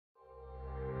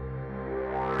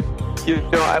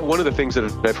One of the things that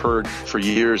I've heard for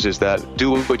years is that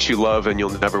do what you love and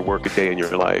you'll never work a day in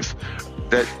your life.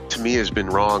 That to me has been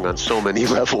wrong on so many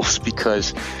levels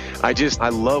because I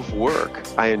love work.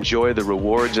 I enjoy the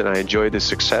rewards and I enjoy the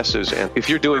successes. And if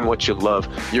you're doing what you love,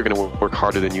 you're going to work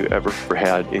harder than you ever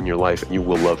had in your life, and you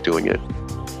will love doing it.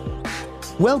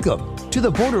 Welcome to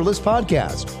the Borderless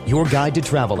Podcast, your guide to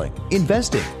traveling,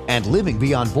 investing, and living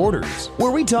beyond borders,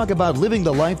 where we talk about living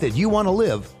the life that you want to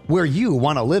live, where you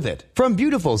want to live it. From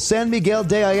beautiful San Miguel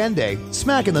de Allende,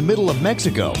 smack in the middle of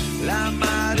Mexico.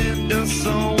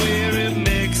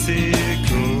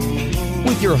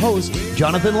 With your hosts,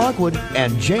 Jonathan Lockwood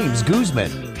and James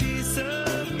GUzman.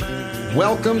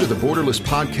 Welcome to the Borderless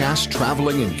Podcast,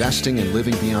 traveling, investing, and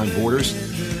living beyond borders.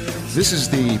 This is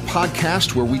the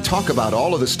podcast where we talk about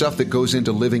all of the stuff that goes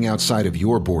into living outside of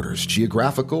your borders,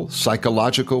 geographical,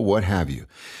 psychological, what have you.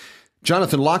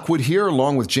 Jonathan Lockwood here,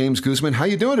 along with James GUzman. How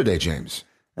you doing today, James?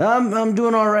 I'm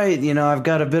doing all right. I've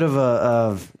got a bit of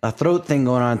a throat thing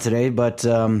going on today, but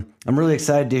I'm really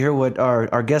excited to hear what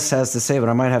our guest has to say, but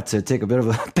I might have to take a bit of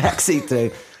a backseat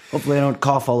today. Hopefully I don't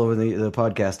cough all over the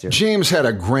podcast here. James had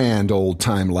a grand old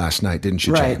time last night, didn't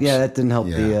you, James? Right, yeah, that didn't help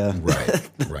the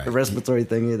right. respiratory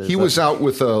thing either. He was out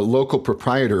with a local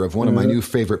proprietor of one of my new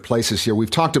favorite places here.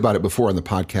 We've talked about it before on the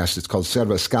podcast. It's called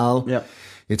Cervescal. Yeah.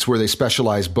 It's where they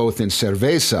specialize both in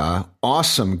cerveza,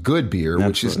 awesome, good beer,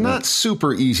 which is not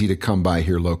super easy to come by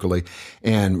here locally,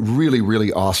 and really,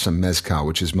 really awesome mezcal,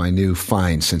 which is my new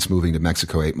find since moving to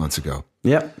Mexico 8 months ago.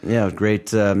 Yep. Yeah,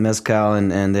 great mezcal,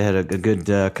 and they had a good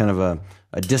kind of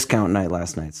a discount night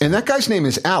last night. So. And that guy's name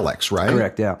is Alex, right?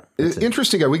 Correct, yeah.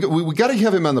 Interesting guy. We got to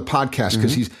have him on the podcast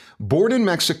because he's born in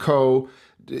Mexico,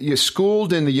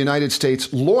 schooled in the United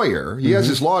States, lawyer. He has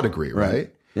his law degree, right?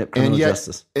 Yep, criminal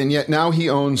justice. And yet now he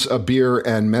owns a beer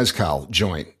and mezcal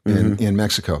joint in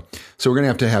Mexico. So we're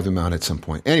going to have him on at some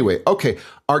point. Anyway, okay.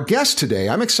 Our guest today,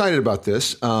 I'm excited about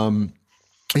this.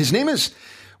 His name is,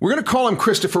 we're going to call him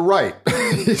Christopher Wright.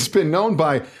 He's been known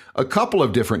by a couple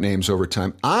of different names over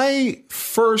time. I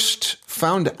first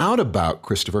found out about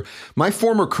Christopher. My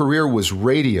former career was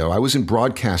radio. I was in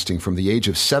broadcasting from the age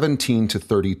of 17 to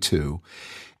 32.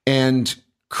 And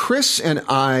Chris and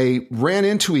I ran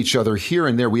into each other here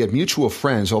and there. We had mutual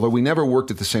friends, although we never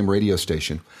worked at the same radio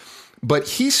station. But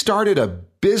he started a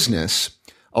business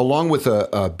along with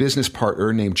a business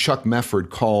partner named Chuck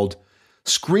Mefford called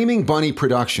Screaming Bunny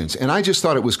Productions. And I just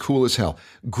thought it was cool as hell.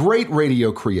 Great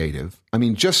radio creative. I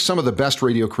mean, just some of the best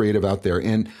radio creative out there.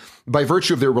 And by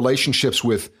virtue of their relationships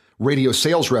with radio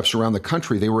sales reps around the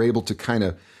country, they were able to kind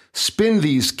of spin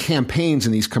these campaigns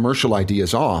and these commercial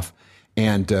ideas off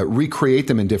and recreate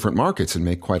them in different markets and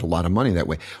make quite a lot of money that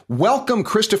way. Welcome,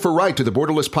 Christopher Wright, to the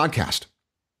Borderless Podcast.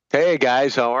 Hey,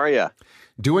 guys. How are you?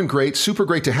 Doing great. Super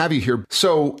great to have you here.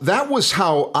 So that was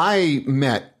how I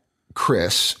met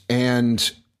Chris. And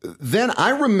then I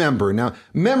remember, now,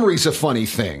 memory's a funny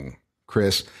thing,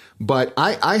 Chris, but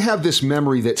I have this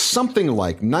memory that something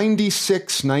like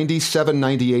 96, 97,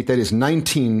 98, that is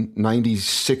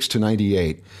 1996 to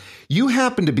 98, you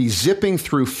happened to be zipping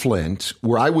through Flint,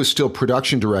 where I was still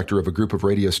production director of a group of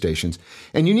radio stations,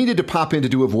 and you needed to pop in to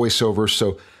do a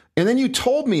voiceover. And then you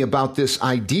told me about this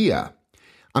idea.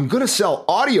 I'm going to sell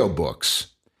audiobooks,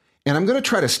 and I'm going to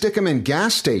try to stick them in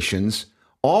gas stations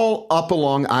all up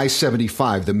along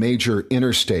I-75, the major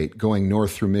interstate going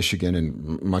north through Michigan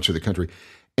and much of the country.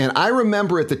 And I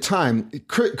remember at the time,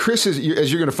 Chris is,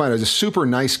 as you're going to find out, is a super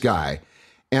nice guy.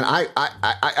 And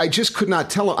I just could not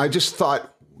tell him. I just thought,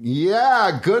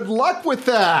 yeah, good luck with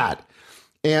that.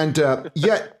 And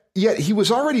yet he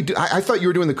was already, I thought you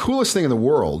were doing the coolest thing in the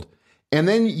world. And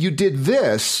then you did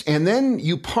this, and then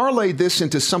you parlayed this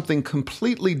into something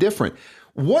completely different.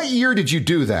 What year did you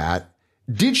do that?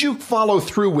 Did you follow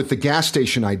through with the gas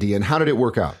station idea, and how did it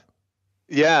work out?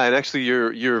 Yeah, and actually,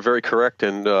 you're very correct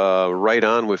and right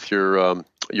on with your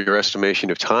estimation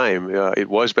of time. It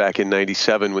was back in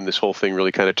 '97 when this whole thing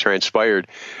really kind of transpired.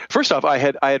 First off, I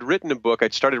had written a book.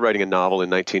 I'd started writing a novel in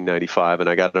 1995, and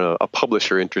I got a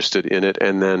publisher interested in it.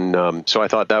 And then so I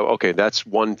thought that's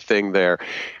one thing there.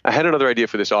 I had another idea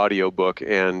for this audio book,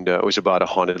 and it was about a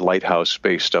haunted lighthouse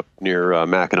based up near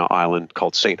Mackinac Island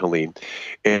called St. Helene.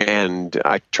 And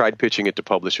I tried pitching it to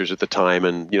publishers at the time,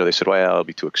 and they said, "Well, it'll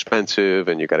be too expensive,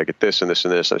 and you got to get this and this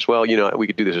and this." I said, "Well, we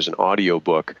could do this as an audio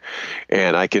book,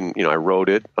 and I can, I wrote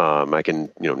it. I can,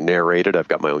 narrate it. I've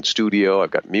got my own studio. I've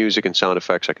got music and sound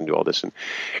effects. I can do all this." And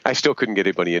I still couldn't get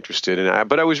anybody interested.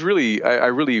 But I was really, I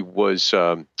really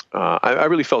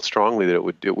felt strongly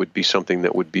that it would be something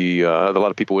that would be that a lot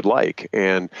of people would like.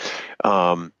 And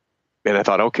I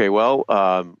thought, okay, well,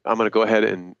 I'm going to go ahead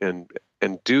and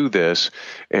and do this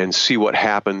and see what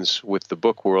happens with the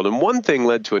book world. And one thing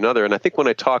led to another. And I think when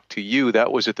I talked to you,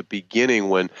 that was at the beginning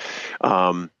when,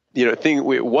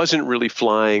 it wasn't really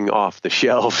flying off the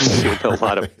shelves in a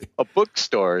lot of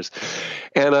bookstores.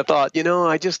 And I thought,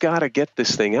 I just got to get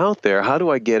this thing out there. How do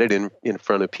I get it in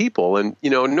front of people? And,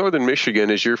 Northern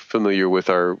Michigan, as you're familiar with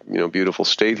our, beautiful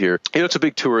state here, it's a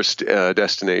big tourist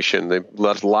destination.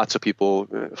 Lots of people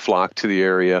flock to the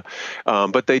area,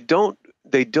 but they don't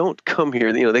come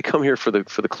here. They come here for the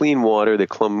clean water. They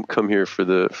come here for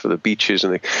the beaches,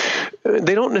 and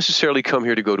they don't necessarily come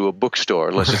here to go to a bookstore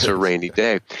unless it's a rainy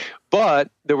day. But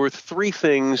there were three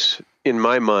things in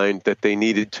my mind that they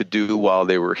needed to do while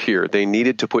they were here. They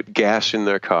needed to put gas in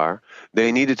their car.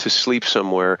 They needed to sleep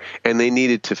somewhere, and they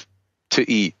needed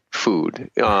to eat food.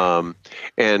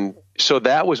 And so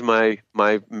that was my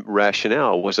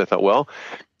rationale. Was I thought, well,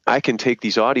 I can take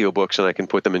these audiobooks and I can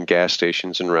put them in gas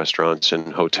stations and restaurants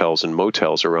and hotels and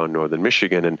motels around Northern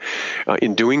Michigan. And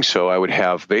in doing so, I would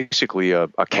have basically a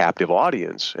captive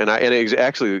audience. And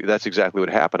actually, that's exactly what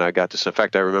happened. I got to, in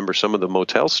fact, I remember some of the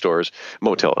motels and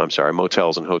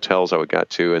hotels I would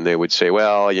got to, and they would say,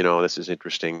 well, this is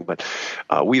interesting, but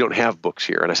we don't have books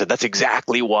here. And I said, that's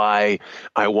exactly why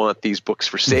I want these books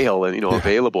for sale and,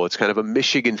 available. It's kind of a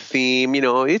Michigan theme.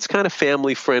 It's kind of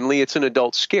family friendly. It's an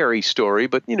adult scary story,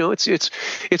 but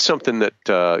it's something that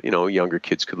younger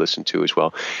kids could listen to as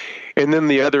well. And then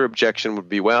the other objection would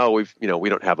be, well, we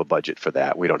don't have a budget for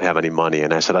that. We don't have any money.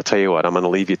 And I said, I'll tell you what, I'm going to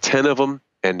leave you 10 of them,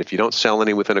 and if you don't sell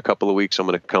any within a couple of weeks, I'm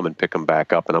going to come and pick them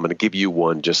back up, and I'm going to give you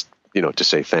one just to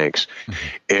say thanks.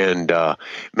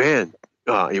 Mm-hmm. And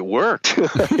it worked.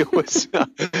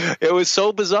 It was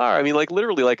so bizarre. I mean,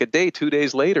 literally a day, 2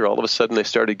 days later, all of a sudden I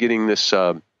started getting this.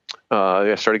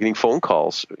 I started getting phone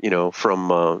calls,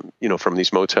 from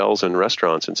these motels and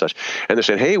restaurants and such, and they're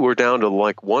saying, "Hey, we're down to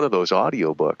one of those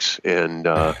audiobooks," and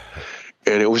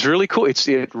it was really cool.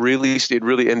 It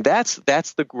really, and that's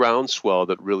the groundswell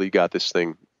that really got this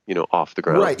thing, off the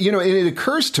ground. Right. And it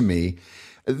occurs to me,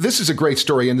 this is a great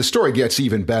story, and the story gets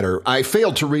even better. I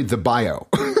failed to read the bio.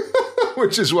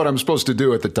 Which is what I'm supposed to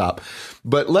do at the top.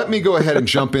 But let me go ahead and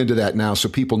jump into that now so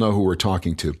people know who we're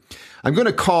talking to. I'm going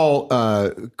to call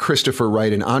Christopher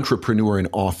Wright an entrepreneur and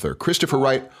author. Christopher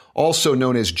Wright, also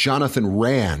known as Jonathan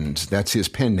Rand, that's his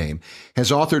pen name,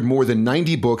 has authored more than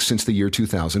 90 books since the year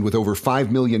 2000 with over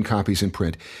 5 million copies in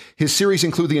print. His series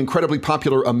include the incredibly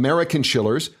popular American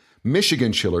Chillers,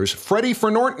 Michigan Chillers, Freddie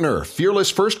Nortner, Fearless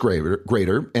First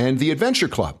Grader, and The Adventure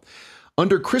Club.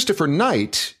 Under Christopher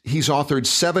Knight, he's authored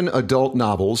 7 adult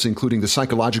novels, including the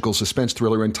psychological suspense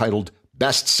thriller entitled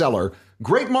Bestseller.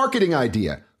 Great marketing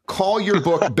idea. Call your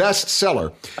book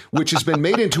Bestseller, which has been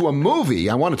made into a movie,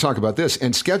 I want to talk about this,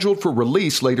 and scheduled for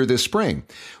release later this spring.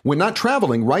 When not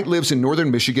traveling, Wright lives in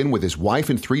northern Michigan with his wife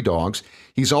and 3 dogs.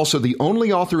 He's also the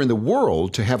only author in the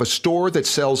world to have a store that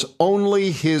sells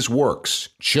only his works,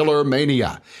 Chiller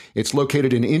Mania. It's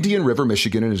located in Indian River,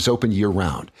 Michigan, and is open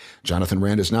year-round. Jonathan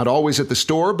Rand is not always at the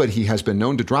store, but he has been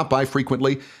known to drop by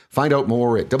frequently. Find out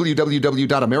more at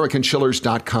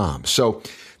www.americanchillers.com. So,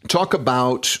 talk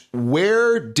about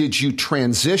where did you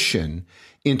transition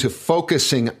into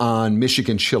focusing on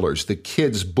Michigan Chillers, the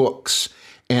kids' books,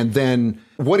 and then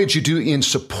what did you do in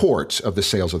support of the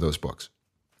sales of those books?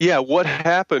 Yeah, what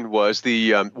happened was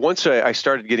once I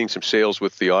started getting some sales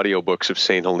with the audiobooks of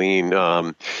St. Helene,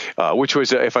 which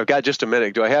was, if I've got just a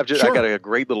minute, do I have just, Sure. I got a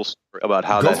great little story about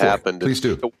how Go that for it. happened. Please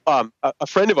do. A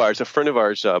friend of ours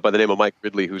by the name of Mike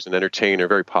Ridley, who's an entertainer,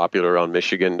 very popular around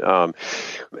Michigan,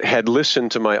 had listened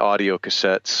to my audio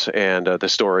cassettes and the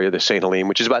story of the St. Helene,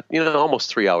 which is about, almost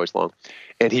 3 hours long.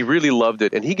 And he really loved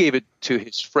it. And he gave it to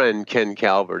his friend, Ken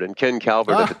Calvert. And Ken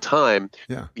Calvert at the time,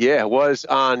 was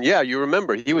on, you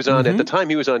remember, he was on, at the time,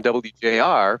 he was on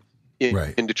WJR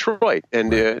in Detroit.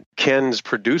 And Ken's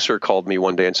producer called me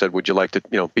one day and said, would you like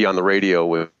to, be on the radio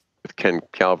with Ken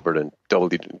Calvert and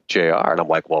WJR? And I'm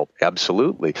like, well,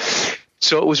 absolutely.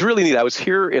 So it was really neat. I was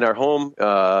here in our home,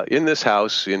 in this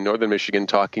house in northern Michigan,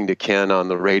 talking to Ken on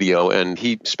the radio, and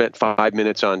he spent 5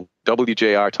 minutes on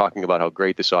WJR talking about how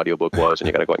great this audiobook was, and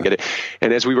you got to go out and get it.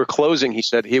 And as we were closing, he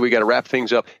said, hey, we got to wrap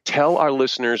things up. Tell our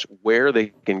listeners where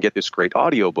they can get this great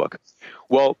audiobook.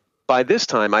 Well, by this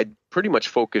time, I'd pretty much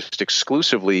focused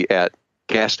exclusively at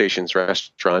gas stations,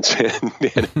 restaurants, and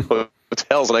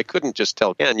hotels, and I couldn't just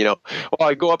tell Ken,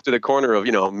 I go up to the corner of,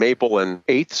 Maple and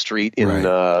 8th Street in,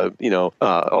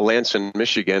 Lansing,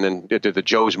 Michigan, and did the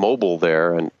Joe's Mobile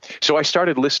there. And so I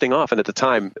started listing off, and at the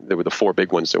time, there were the 4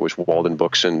 big ones. There was Walden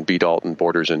Books and B. Dalton,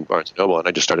 Borders, and Barnes & Noble, and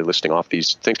I just started listing off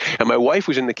these things. And my wife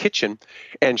was in the kitchen,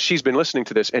 and she's been listening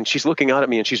to this, and she's looking out at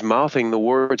me, and she's mouthing the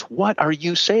words, "What are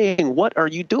you saying? What are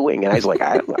you doing?" And I was like,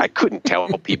 I couldn't tell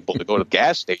people to go to the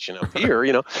gas station up here,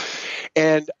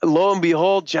 And lo and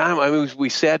behold, John, we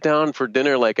sat down for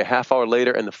dinner like a half hour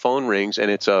later, and the phone rings,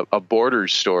 and it's a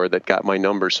Borders store that got my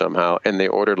number somehow, and they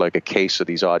ordered like a case of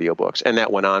these audiobooks, and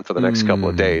that went on for the next couple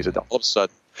of days. And all of a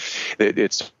sudden,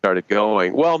 it started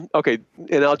going. Well, okay,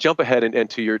 and I'll jump ahead and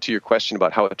to your question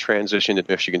about how it transitioned in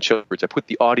Michigan Chillers. I put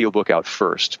the audiobook out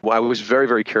first. Well, I was very,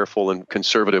 very careful and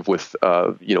conservative with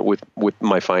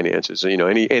my finances.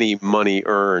 Any money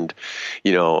earned,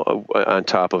 on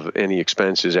top of any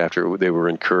expenses after they were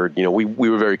incurred, we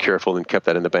were very careful and kept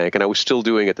that in the bank. And I was still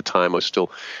doing at the time. I was still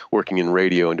working in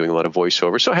radio and doing a lot of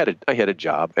voiceover. So I had a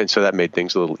job, and so that made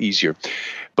things a little easier.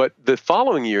 But the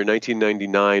following year,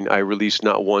 1999, I released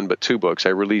not one but 2 books. I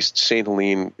released St.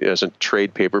 Helene as a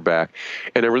trade paperback,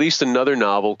 and I released another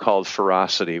novel called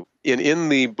Ferocity. In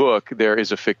the book, there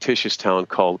is a fictitious town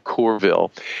called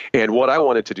Courville, and what I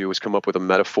wanted to do was come up with a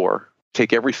metaphor.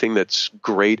 Take everything that's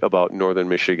great about northern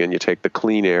Michigan. You take the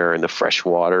clean air and the fresh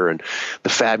water and the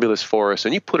fabulous forest,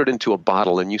 and you put it into a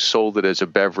bottle and you sold it as a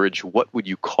beverage. What would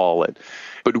you call it?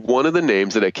 But one of the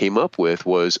names that I came up with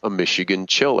was a Michigan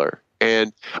Chiller.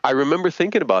 And I remember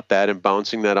thinking about that and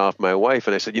bouncing that off my wife.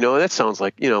 And I said, that sounds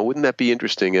like, wouldn't that be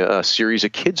interesting, a series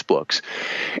of kids' books?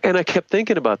 And I kept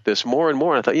thinking about this more and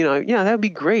more. I thought, yeah, that'd be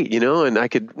great, and I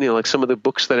could, like some of the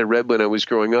books that I read when I was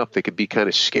growing up, they could be kind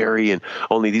of scary, and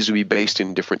only these would be based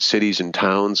in different cities and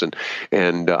towns.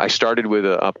 And I started with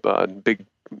a big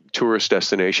tourist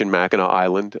destination, Mackinac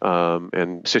Island,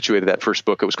 and situated that first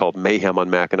book. It was called Mayhem on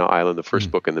Mackinac Island, the first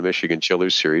book in the Michigan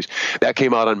Chillers series. That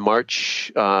came out on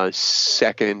March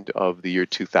 2nd of the year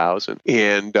 2000.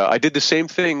 And I did the same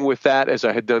thing with that as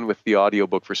I had done with the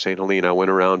audiobook for St. Helene. I went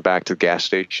around back to gas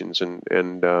stations and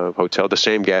the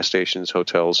same gas stations,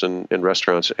 hotels, and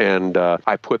restaurants. And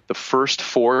I put the first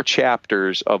 4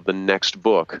 chapters of the next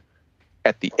book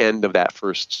at the end of that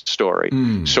first story.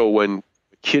 So when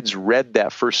kids read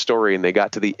that first story and they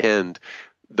got to the end,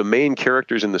 the main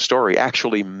characters in the story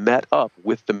actually met up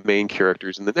with the main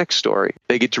characters in the next story.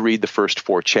 They get to read the first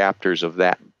 4 chapters of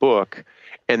that book,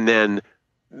 and then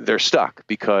they're stuck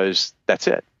because that's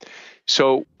it.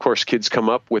 So, of course, kids come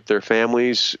up with their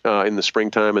families in the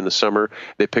springtime and the summer.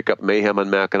 They pick up Mayhem on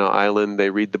Mackinac Island.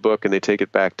 They read the book and they take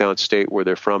it back downstate where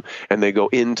they're from, and they go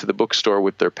into the bookstore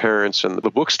with their parents. And the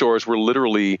bookstores were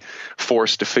literally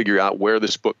forced to figure out where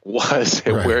this book was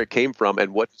and where it came from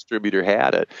and what distributor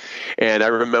had it. And I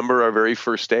remember our very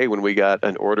first day when we got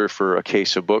an order for a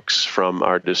case of books from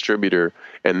our distributor,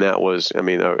 and that was,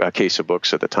 a case of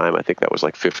books at the time, I think that was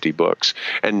like 50 books.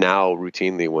 And now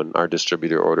routinely when our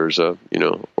distributor orders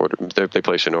they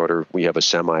place an order, we have a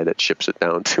semi that ships it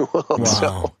down to them. Wow,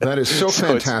 so, that is so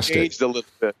fantastic. It's changed a little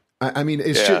bit.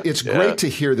 It's great to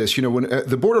hear this. When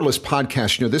the Borderless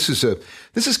podcast,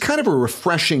 this is kind of a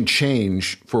refreshing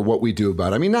change for what we do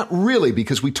about it. Not really,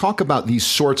 because we talk about these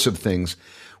sorts of things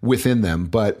within them,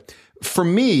 but for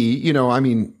me,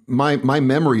 my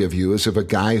memory of you is of a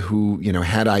guy who,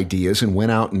 had ideas and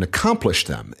went out and accomplished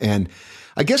them. And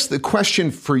I guess the question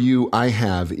for you I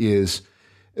have is,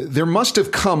 there must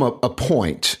have come a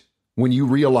point when you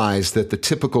realized that the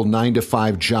typical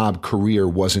 9-to-5 job career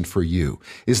wasn't for you.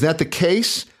 Is that the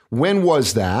case? When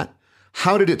was that?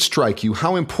 How did it strike you?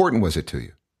 How important was it to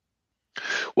you?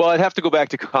 Well, I'd have to go back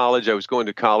to college. I was going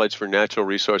to college for natural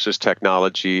resources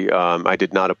technology. I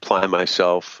did not apply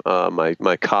myself.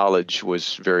 My college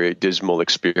was very dismal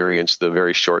experience, the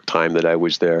very short time that I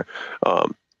was there.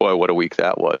 Boy, what a week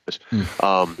that was.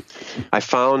 I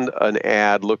found an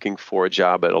ad looking for a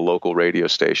job at a local radio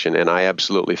station, and I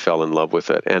absolutely fell in love with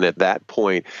it. And at that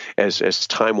point, as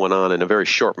time went on, in a very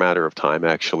short matter of time,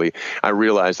 actually, I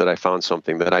realized that I found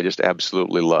something that I just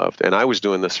absolutely loved. And I was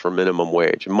doing this for minimum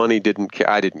wage. Money didn't care.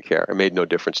 I didn't care. It made no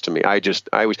difference to me. I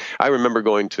remember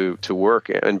going to work,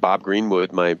 and Bob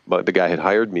Greenwood, the guy had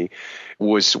hired me,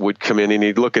 would come in and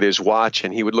he'd look at his watch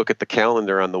and he would look at the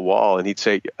calendar on the wall and he'd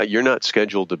say, "You're not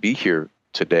scheduled to be here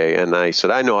today." And I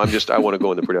said, "I know, I want to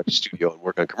go in the production studio and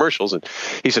work on commercials." And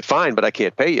he said, "Fine, but I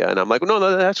can't pay you." And I'm like, "No,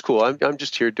 that's cool. I'm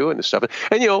just here doing this stuff."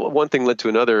 And one thing led to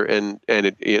another, and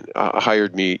it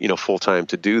hired me, full time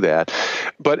to do that.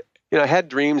 But I had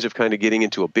dreams of kind of getting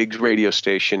into a big radio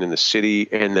station in the city,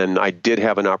 and then I did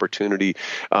have an opportunity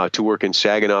to work in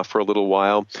Saginaw for a little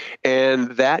while,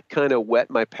 and that kind of whet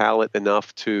my palate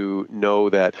enough to know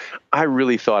that I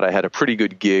really thought I had a pretty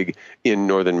good gig in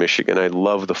northern Michigan. I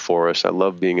love the forest, I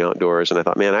love being outdoors, and I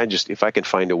thought, man, if I can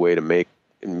find a way to make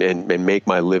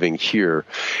my living here,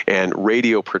 and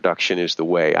radio production is the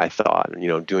way, I thought,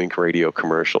 doing radio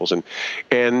commercials, and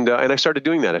I started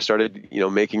doing that. I started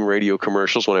making radio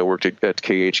commercials when I worked at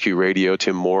KHQ Radio.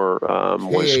 Tim Moore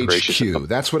was gracious. KHQ,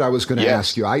 that's what I was going to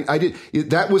ask you. I did.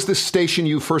 That was the station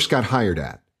you first got hired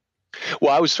at.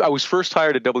 Well, I was first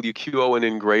hired at WQO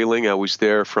in Grayling. I was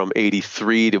there from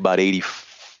 83 to about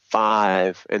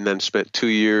 85. And then spent 2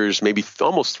 years, maybe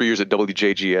almost 3 years at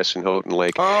WJGS in Houghton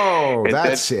Lake. Oh,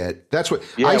 that's it. That's what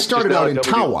I started out in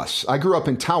Tawas. I grew up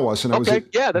in Tawas, and I was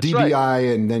at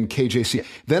DBI and then KJC.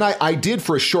 Then I did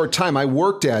for a short time. I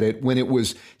worked at it when it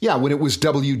was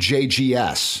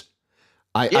WJGS.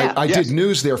 I did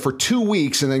news there for 2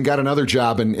 weeks, and then got another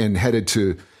job and headed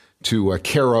to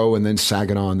Caro, and then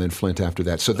Saginaw, and then Flint after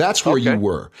that. So that's where you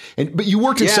were. But you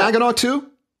worked in Saginaw too?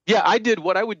 Yeah, I did.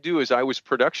 What I would do is I was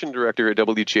production director at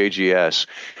WJGS.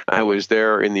 I was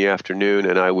there in the afternoon,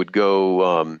 and I would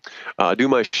go do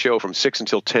my show from 6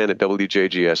 until 10 at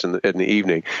WJGS in the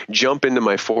evening, jump into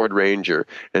my Ford Ranger,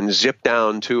 and zip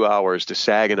down 2 hours to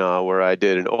Saginaw, where I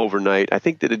did an overnight. I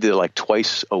think that I did like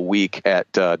twice a week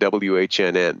at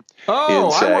WHNN.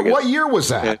 Oh, what year was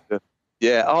that?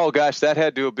 Yeah. Oh, gosh, that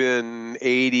had to have been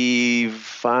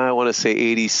 85. I want to say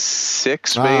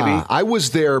 86, maybe. I was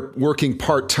there working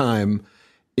part-time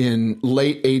in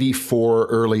late 84,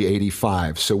 early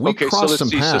 85. So we crossed some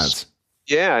paths.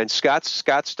 And Scott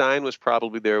Stein was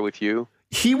probably there with you.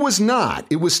 He was not.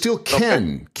 It was still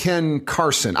Ken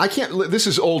Carson. I can't. This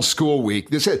is old school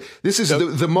week. This is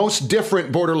the most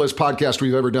different Borderless podcast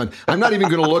we've ever done. I'm not even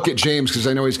going to look at James because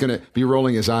I know he's going to be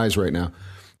rolling his eyes right now.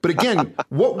 But again,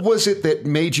 what was it that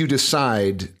made you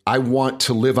decide, I want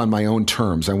to live on my own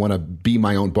terms? I want to be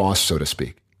my own boss, so to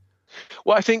speak.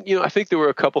 Well, I think there were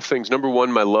a couple things. Number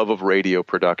one, my love of radio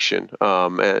production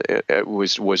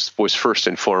was first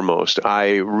and foremost.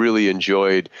 I really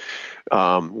enjoyed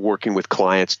working with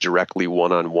clients directly,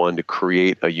 one-on-one, to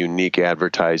create a unique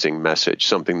advertising message,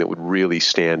 something that would really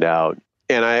stand out.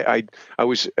 And I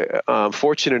was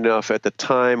fortunate enough at the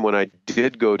time when I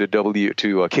did go to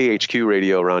KHQ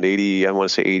Radio around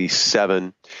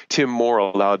 87. Tim Moore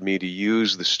allowed me to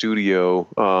use the studio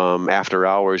after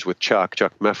hours with Chuck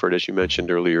Mefford, as you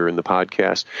mentioned earlier in the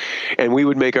podcast. And we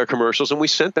would make our commercials, and we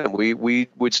sent them. We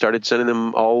would started sending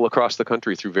them all across the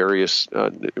country through various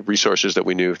resources that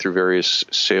we knew, through various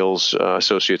sales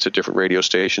associates at different radio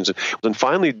stations. And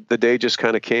finally, the day just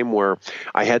kind of came where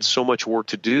I had so much work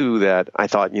to do that I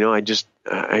thought,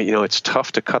 it's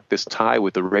tough to cut this tie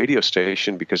with the radio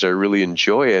station because I really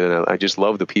enjoy it, and I just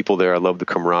love the people there. I love the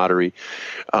camaraderie.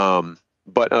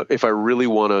 But if I really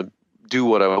want to do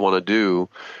what I want to do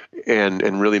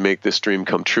and really make this dream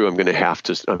come true, I'm going to have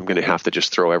to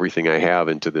just throw everything I have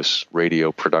into this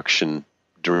radio production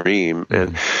dream.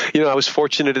 And I was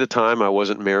fortunate at the time. I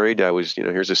wasn't married. I was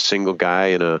here's a single guy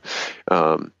in a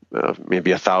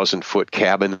maybe 1,000-foot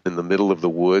cabin in the middle of the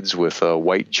woods with a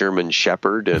white German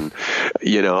Shepherd. And,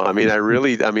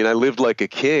 I lived like a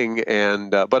king.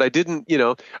 And, but I didn't,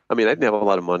 I didn't have a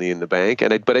lot of money in the bank,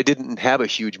 but I didn't have a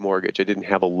huge mortgage. I didn't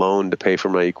have a loan to pay for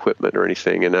my equipment or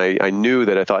anything. And I knew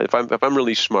that I thought, if I'm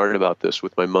really smart about this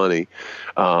with my money,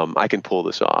 I can pull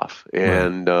this off.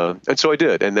 And so I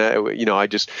did. And that,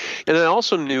 and I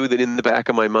also knew that in the back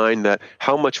of my mind that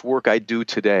how much work I do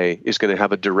today is going to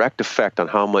have a direct effect on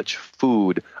how much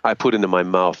food I put into my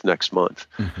mouth next month.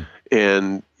 Mm-hmm.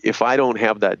 And if I don't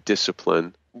have that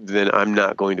discipline, then I'm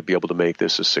not going to be able to make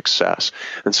this a success.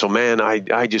 And so, man, I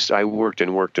worked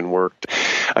and worked and worked.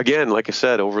 Again, like I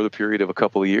said, over the period of a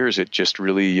couple of years, it just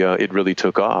really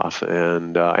took off.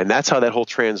 And that's how that whole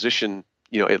transition,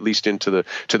 at least into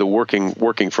the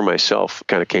working for myself,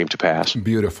 kind of came to pass.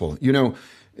 Beautiful. You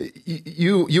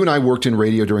and I worked in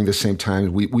radio during the same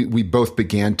time. We both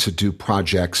began to do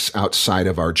projects outside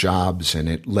of our jobs, and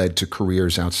it led to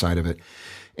careers outside of it.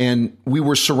 And we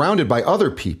were surrounded by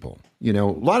other people. A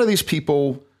lot of these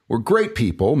people were great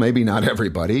people, maybe not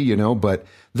everybody, but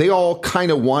they all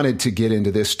kind of wanted to get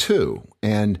into this too.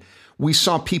 And we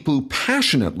saw people who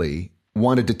passionately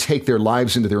wanted to take their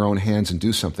lives into their own hands and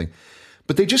do something,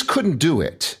 but they just couldn't do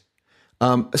it.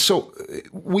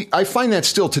 I find that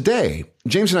still today.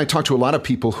 James and I talk to a lot of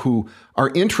people who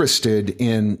are interested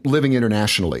in living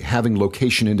internationally, having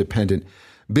location-independent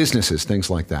businesses, things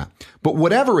like that. But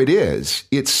whatever it is,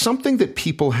 it's something that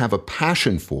people have a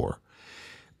passion for.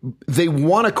 they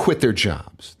want to quit their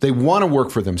jobs. They want to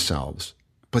work for themselves,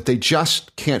 but they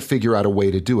just can't figure out a way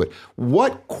to do it.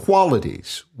 What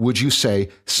qualities would you say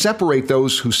separate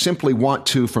those who simply want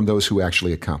to from those who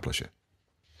actually accomplish it?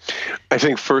 I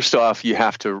think first off, you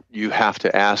have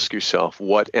to ask yourself,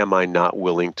 what am I not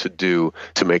willing to do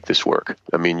to make this work?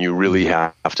 I mean, you really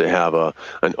have to have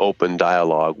an open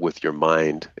dialogue with your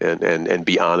mind and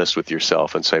be honest with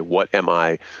yourself and say, what am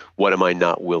I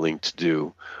not willing to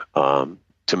do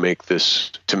to make this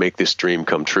dream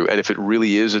come true? And if it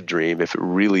really is a dream, if it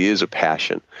really is a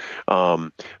passion,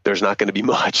 there's not going to be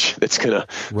much that's going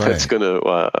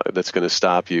to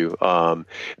stop you.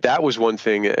 That was one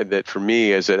thing that for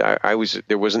me is that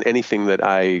there wasn't anything that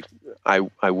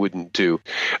I wouldn't do.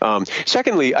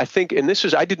 Secondly, I think, and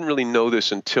I didn't really know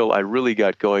this until I really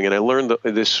got going, and I learned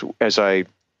this as I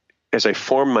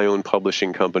formed my own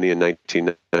publishing company in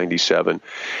 1997,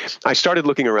 I started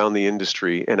looking around the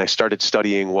industry and I started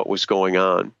studying what was going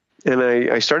on. And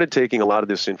I started taking a lot of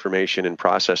this information and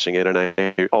processing it. And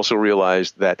I also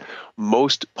realized that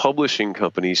most publishing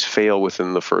companies fail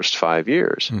within the first 5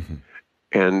 years. Mm-hmm.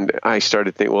 And I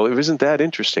started thinking, well, isn't that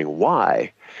interesting?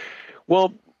 Why?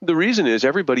 Well, the reason is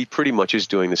everybody pretty much is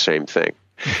doing the same thing.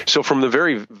 So from the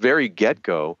very, very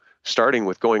get-go, starting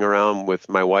with going around with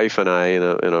my wife and I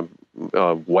in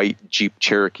a white Jeep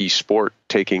Cherokee Sport,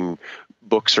 taking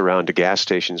books around to gas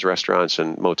stations, restaurants,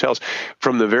 and motels.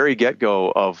 From the very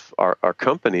get-go of our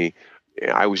company,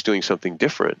 I was doing something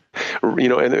different.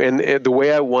 And the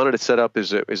way I wanted it set up is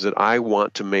that I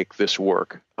want to make this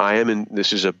work.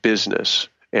 This is a business,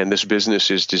 and this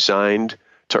business is designed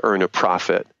to earn a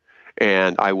profit.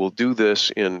 And I will do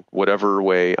this in whatever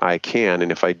way I can. And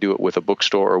if I do it with a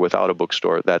bookstore or without a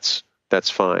bookstore, that's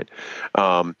fine.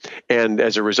 And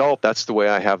as a result, that's the way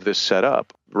I have this set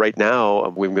up. Right now,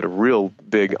 we've got a real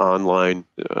big online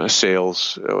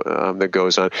sales that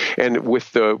goes on. And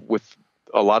with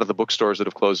a lot of the bookstores that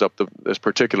have closed up,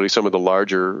 particularly some of the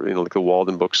larger, like the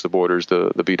Walden Books, the Borders,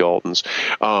 the B. Daltons,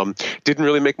 didn't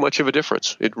really make much of a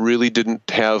difference. It really didn't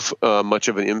have much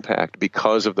of an impact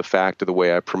because of the fact of the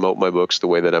way I promote my books, the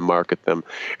way that I market them,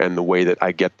 and the way that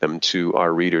I get them to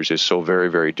our readers is so very,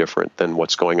 very different than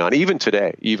what's going on. Even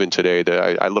today,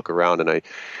 I look around and I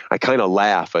kind of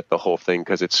laugh at the whole thing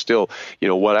because it's still,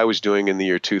 what I was doing in the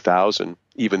year 2000,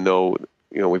 even though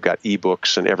we've got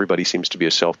ebooks and everybody seems to be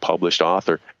a self-published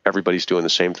author. Everybody's doing the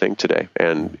same thing today.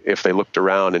 And if they looked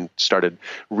around and started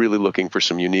really looking for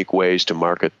some unique ways to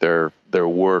market their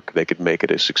work, they could make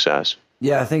it a success.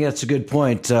 Yeah, I think that's a good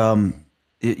point.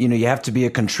 You have to be a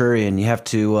contrarian. You have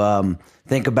to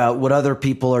think about what other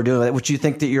people are doing, what you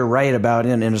think that you're right about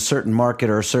in a certain market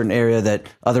or a certain area that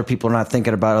other people are not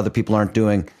thinking about, other people aren't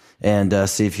doing, and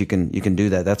see if you can do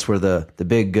that. That's where the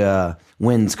big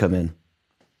wins come in.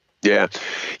 Yeah,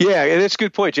 and that's a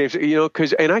good point, James.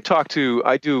 Because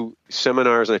I do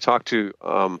seminars and I talk to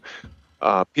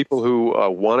people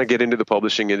who want to get into the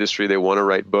publishing industry. They want to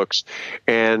write books,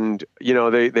 and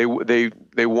they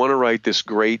want to write this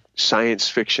great science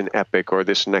fiction epic or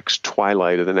this next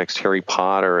Twilight or the next Harry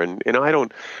Potter. And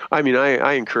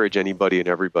I encourage anybody and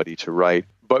everybody to write.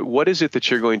 But what is it that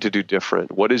you're going to do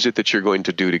different? What is it that you're going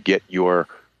to do to get your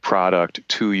product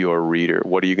to your reader?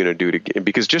 What are you going to do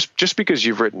because just because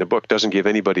you've written a book doesn't give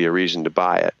anybody a reason to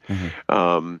buy it.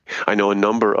 Mm-hmm. I know a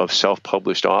number of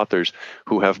self-published authors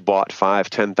who have bought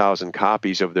 10,000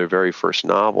 copies of their very first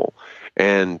novel,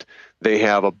 and they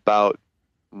have about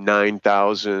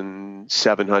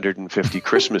 9,750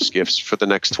 Christmas gifts for the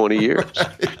next 20 years.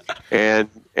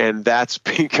 And that's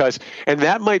because, and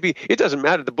that might be, it doesn't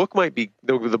matter. The book might be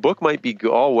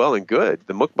all well and good.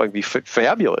 The book might be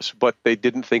fabulous, but they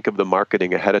didn't think of the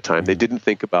marketing ahead of time. They didn't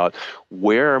think about,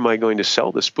 where am I going to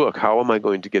sell this book? How am I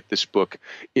going to get this book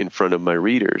in front of my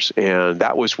readers? And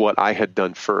that was what I had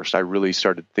done first. I really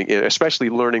started thinking, especially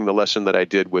learning the lesson that I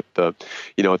did with the,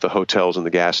 at the hotels and the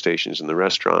gas stations and the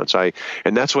restaurants.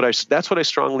 And that's what I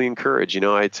strongly encourage.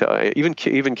 I tell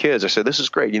even kids, I said, this is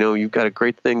great. You've got a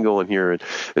great thing going here, and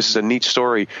this is a neat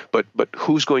story. But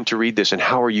who's going to read this, and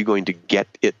how are you going to get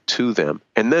it to them?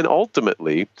 And then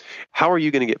ultimately, how are you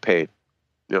going to get paid?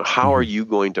 How are you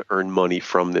going to earn money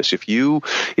from this? If you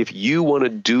want to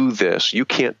do this, you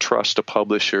can't trust a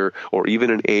publisher or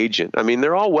even an agent. I mean,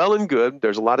 they're all well and good.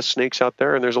 There's a lot of snakes out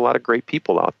there, and there's a lot of great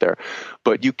people out there.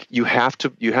 But you have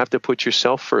to put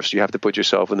yourself first. You have to put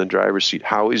yourself in the driver's seat.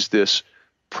 How is this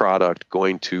product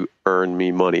going to earn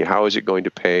me money? How is it going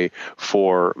to pay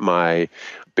for my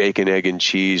bacon, egg, and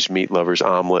cheese meat lovers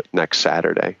omelet next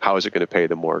Saturday? How is it going to pay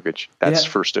the mortgage? That's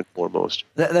first and foremost.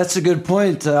 That's a good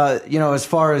point. As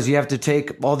far as you have to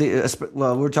take all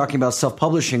we're talking about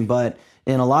self-publishing, but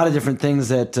in a lot of different things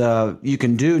that you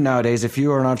can do nowadays, if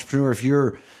you are an entrepreneur, if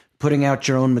you're putting out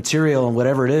your own material and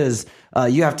whatever it is,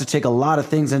 you have to take a lot of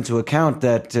things into account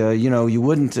that, you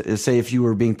wouldn't say if you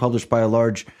were being published by a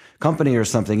large company or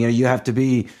something. You have to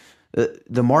be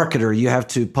the marketer. You have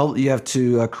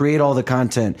to create all the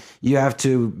content. You have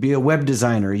to be a web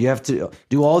designer. You have to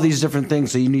do all these different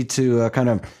things. So you need to kind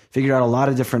of figure out a lot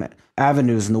of different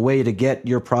avenues and the way to get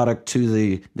your product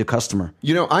to the customer.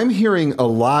 I'm hearing a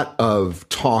lot of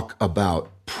talk about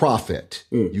profit,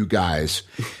 you guys.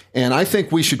 And I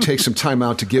think we should take some time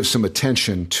out to give some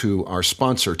attention to our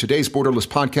sponsor. Today's Borderless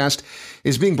podcast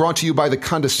is being brought to you by the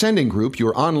Condescending Group,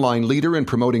 your online leader in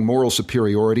promoting moral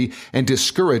superiority and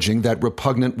discouraging that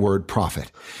repugnant word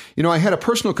profit. I had a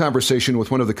personal conversation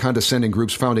with one of the Condescending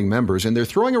Group's founding members, and they're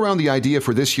throwing around the idea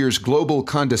for this year's Global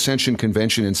Condescension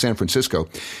Convention in San Francisco.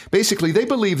 Basically, they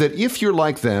believe that if you're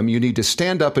like them, you need to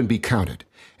stand up and be counted.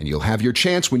 And you'll have your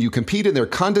chance when you compete in their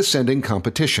condescending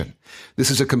competition. This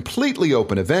is a completely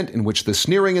open event in which the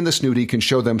sneering and the snooty can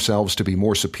show themselves to be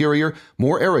more superior,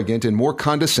 more arrogant, and more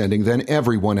condescending than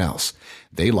everyone else.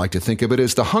 They like to think of it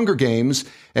as the Hunger Games,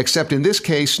 except in this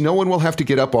case, no one will have to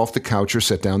get up off the couch or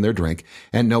set down their drink,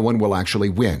 and no one will actually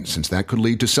win, since that could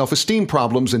lead to self-esteem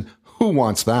problems, and who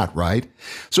wants that, right?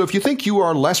 So if you think you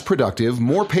are less productive,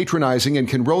 more patronizing, and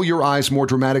can roll your eyes more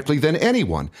dramatically than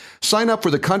anyone, sign up for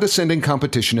the condescending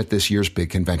competition at this year's big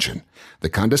convention. The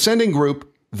Condescending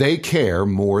Group, they care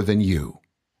more than you.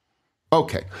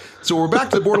 Okay, so we're back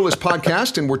to the Borderless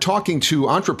podcast, and we're talking to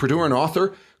entrepreneur and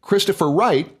author Christopher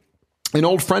Wright, an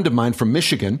old friend of mine from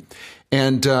Michigan.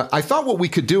 And I thought what we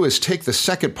could do is take the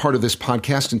second part of this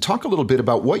podcast and talk a little bit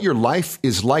about what your life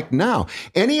is like now.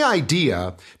 Any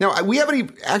idea? Now, we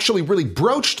haven't actually really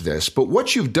broached this, but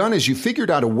what you've done is you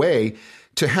figured out a way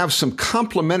to have some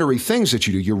complementary things that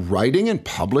you do. You're writing and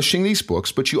publishing these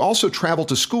books, but you also travel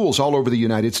to schools all over the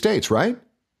United States, right?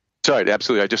 That's right,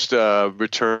 absolutely. I just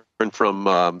returned from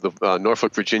the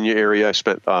Norfolk, Virginia area. I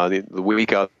spent the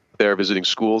week out there visiting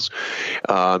schools.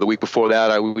 The week before that,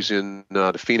 I was in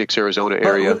the Phoenix, Arizona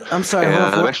area. I'm sorry.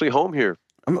 I'm actually home here.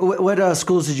 What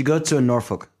schools did you go to in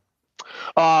Norfolk?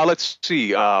 Let's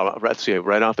see.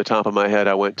 Right off the top of my head,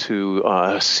 I went to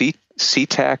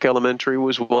SeaTac Elementary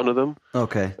was one of them.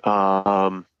 Okay.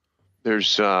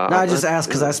 There's. I just asked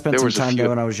because I spent some time there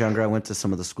when I was younger. I went to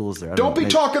some of the schools there. Don't be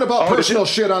talking about personal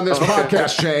shit on this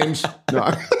podcast, James.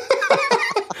 No.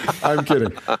 I'm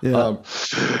kidding. Yeah.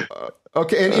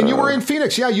 Okay, and you were in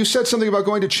Phoenix. Yeah, you said something about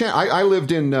going to I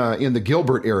lived in the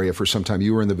Gilbert area for some time.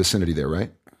 You were in the vicinity there,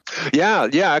 right? Yeah,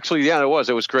 actually, it was.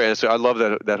 It was great. So I love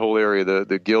that whole area,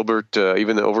 the Gilbert,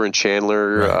 even over in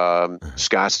Chandler, right.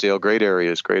 Scottsdale, great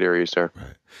areas there. Right.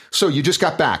 So you just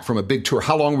got back from a big tour.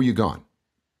 How long were you gone?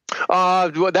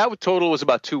 That total was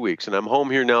about 2 weeks, and I'm home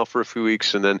here now for a few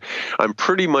weeks, and then I'm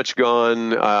pretty much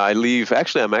gone. I leave.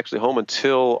 Actually, I'm actually home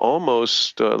until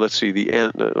almost, the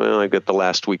end. I get the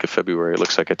last week of February. It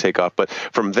looks like I take off, but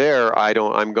from there,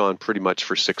 I'm gone pretty much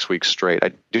for 6 weeks straight.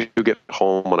 I do get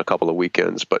home on a couple of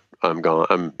weekends, but I'm gone.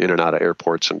 I'm in and out of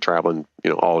airports and traveling,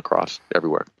 all across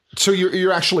everywhere. So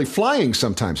you're actually flying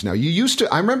sometimes now. You used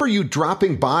to. I remember you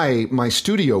dropping by my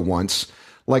studio once,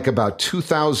 like about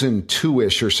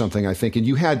 2002-ish or something, I think, and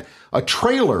you had a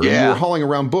trailer and you were hauling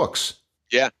around books.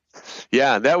 Yeah,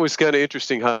 that was kind of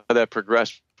interesting how that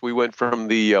progressed. We went from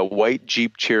the white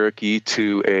Jeep Cherokee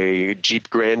to a Jeep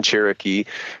Grand Cherokee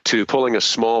to pulling a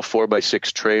small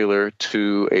 4x6 trailer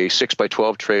to a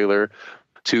 6x12 trailer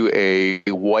to a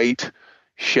white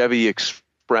Chevy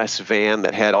Express van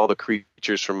that had all the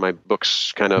creatures from my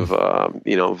books kind of,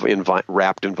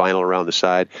 wrapped in vinyl around the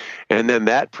side. And then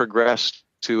that progressed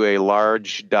to a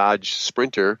large Dodge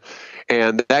Sprinter,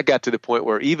 and that got to the point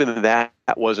where even that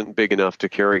wasn't big enough to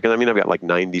carry. Because I've got like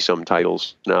 90-some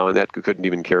titles now, and that couldn't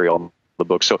even carry all the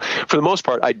books. So for the most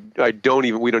part, we don't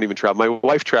even travel. My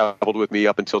wife traveled with me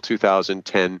up until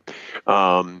 2010,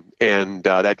 and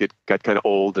that got kind of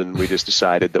old, and we just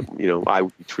decided that I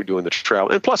was doing the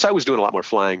travel, and plus I was doing a lot more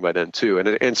flying by then too,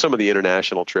 and some of the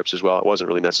international trips as well. It wasn't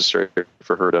really necessary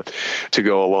for her to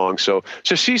go along. So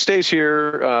she stays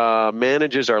here,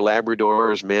 manages our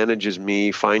Labradors, manages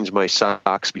me, finds my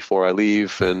socks before I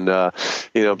leave, and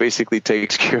basically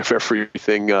takes care of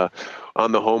everything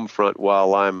on the home front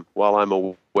while I'm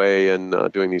away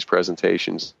and doing these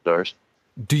presentations.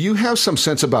 Do you have some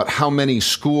sense about how many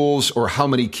schools or how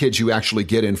many kids you actually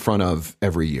get in front of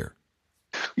every year?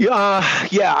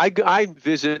 I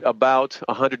visit about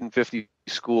 150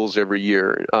 schools every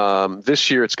year. This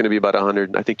year it's going to be about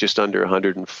 100, I think just under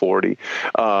 140.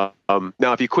 Now,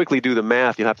 if you quickly do the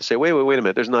math, you have to say, wait a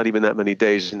minute, there's not even that many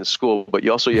days in the school. But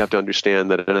you have to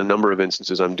understand that in a number of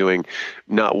instances, I'm doing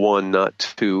not one, not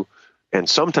two, and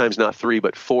sometimes not three,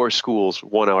 but 4 schools,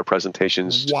 1-hour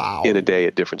presentations in a day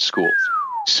at different schools.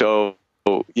 So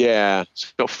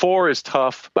 4 is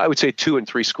tough. I would say 2 and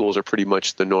 3 schools are pretty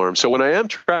much the norm. So when I am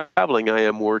traveling, I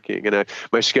am working, and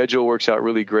my schedule works out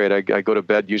really great. I go to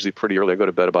bed usually pretty early. I go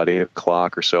to bed about 8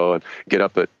 o'clock or so, and get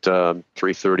up at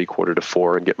 3:30,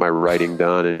 3:45, and get my writing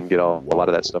done and get a lot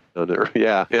of that stuff done.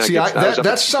 See,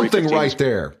 that's something right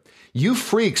there. You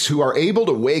freaks who are able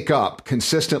to wake up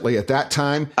consistently at that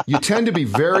time, you tend to be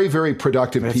very, very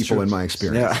productive people, true. In my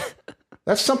experience. Yeah.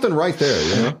 That's something right there.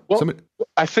 You know? Well,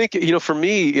 I think, for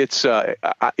me, it's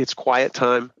quiet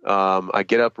time. I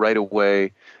get up right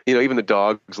away. Even the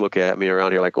dogs look at me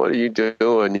around here like, what are you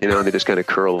doing? And they just kind of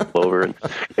curl over.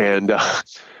 And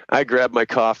I grab my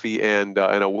coffee and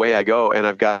away I go. And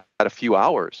I've got a few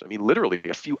hours. I mean, literally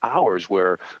a few hours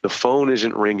where the phone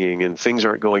isn't ringing and things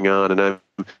aren't going on. And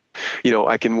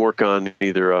I can work on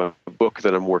either a book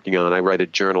that I'm working on. I write a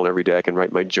journal every day. I can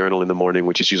write my journal in the morning,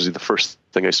 which is usually the first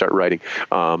thing I start writing.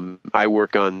 I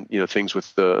work on, things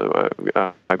with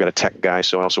I've got a tech guy,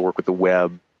 so I also work with the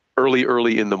web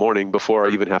early in the morning before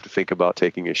I even have to think about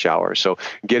taking a shower. So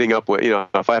getting up,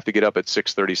 if I have to get up at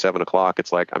 6:30, 7 o'clock,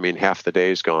 it's like, half the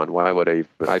day's gone. Why would I'd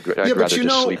rather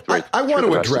just sleep. I want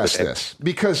to address this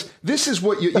because this is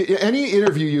what any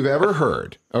interview you've ever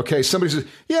heard. Okay. Somebody says,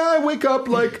 I wake up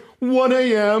like 1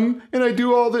 a.m. and I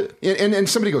do all the, and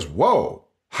somebody goes, whoa,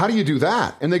 how do you do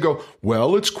that? And they go,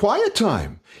 well, it's quiet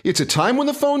time. It's a time when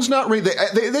the phone's not ringing.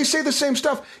 They say the same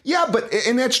stuff. Yeah,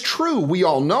 and that's true. We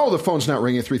all know the phone's not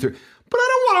ringing at 3:30. But I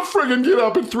don't want to friggin' get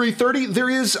up at 3:30. There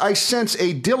is, I sense,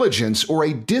 a diligence or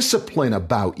a discipline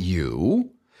about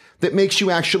you that makes you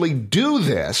actually do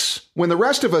this when the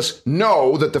rest of us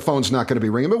know that the phone's not going to be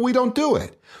ringing, but we don't do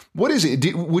it. What is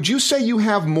it? Would you say you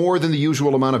have more than the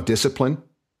usual amount of discipline?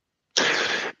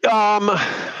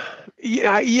 I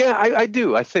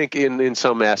do. I think in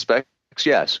some aspects,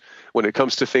 yes. When it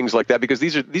comes to things like that, because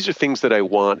these are things that I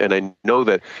want, and I know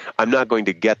that I'm not going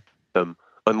to get them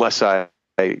unless I'm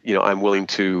willing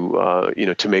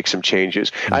to to make some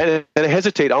changes. I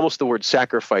hesitate. Almost the word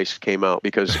sacrifice came out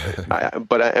because,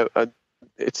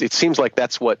 it seems like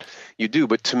that's what you do,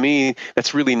 but to me,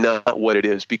 that's really not what it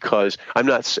is, because I'm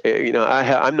not.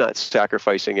 I'm not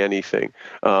sacrificing anything.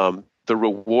 The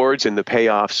rewards and the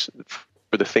payoffs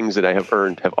for the things that I have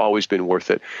earned have always been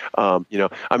worth it. A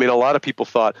lot of people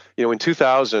thought, in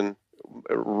 2000,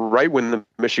 right when the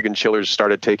Michigan chillers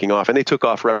started taking off, and they took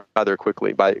off rather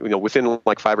quickly. Within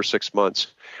like 5 or 6 months,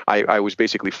 I was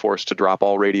basically forced to drop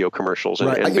all radio commercials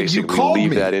and basically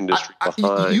leave that industry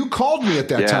behind. You called me at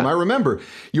that time. I remember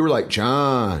you were like,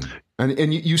 John,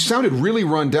 and you sounded really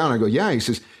run down. I go, yeah. He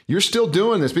says, you're still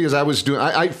doing this, because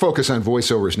I focus on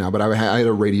voiceovers now, but I had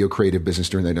a radio creative business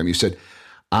during that time. You said,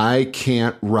 I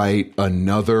can't write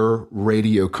another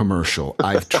radio commercial.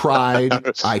 I've tried.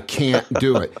 I can't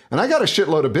do it. And I got a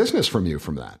shitload of business from you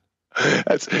from that.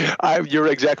 You're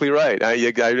exactly right.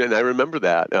 And I remember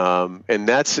that. And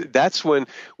that's when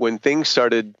things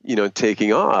started,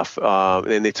 taking off,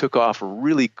 and they took off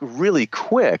really, really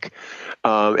quick.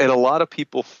 And a lot of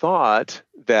people thought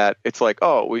that it's like,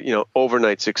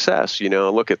 overnight success,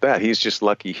 look at that. He's just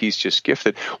lucky. He's just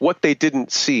gifted. What they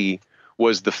didn't see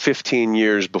was the 15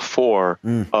 years before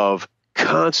of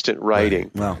constant writing,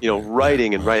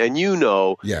 writing and writing.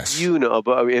 And yes.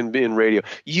 in radio,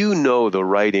 the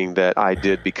writing that I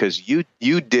did because you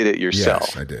did it yourself.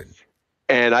 Yes, I did.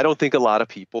 And I don't think a lot of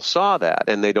people saw that,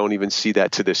 and they don't even see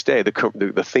that to this day.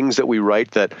 The things that we write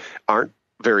that aren't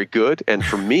very good. And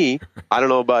for me, I don't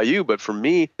know about you, but for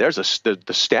me, there's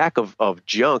the stack of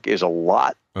junk is a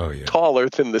lot taller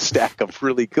than the stack of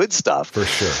really good stuff. For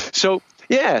sure.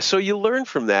 So you learn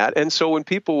from that. And so when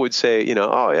people would say, you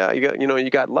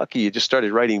got lucky, you just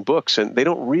started writing books, and they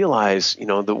don't realize,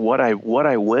 what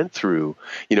I went through,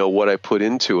 what I put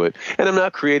into it. And I'm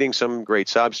not creating some great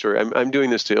sob story. I'm doing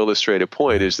this to illustrate a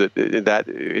point, is that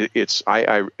it's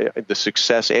the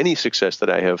success, any success that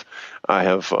I've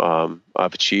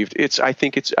achieved, I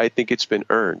think it's been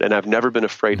earned, and I've never been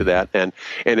afraid of that. And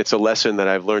it's a lesson that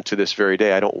I've learned to this very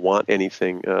day. I don't want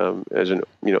anything as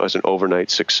an overnight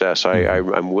success.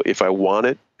 If I want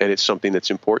it and it's something that's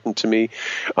important to me,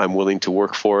 I'm willing to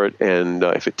work for it. And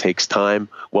if it takes time,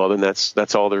 well, then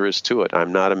that's all there is to it.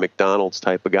 I'm not a McDonald's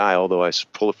type of guy, although I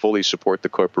fully support the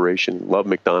corporation. Love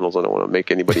McDonald's. I don't want to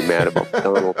make anybody mad about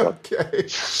McDonald's. Okay,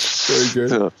 very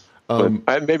good.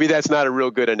 Maybe that's not a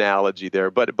real good analogy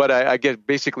there, but I get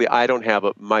basically I don't have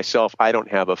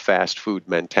a fast food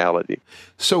mentality.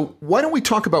 So why don't we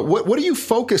talk about what do you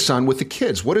focus on with the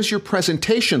kids? What is your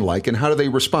presentation like, and how do they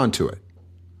respond to it?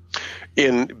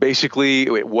 In basically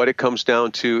what it comes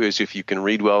down to is if you can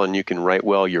read well and you can write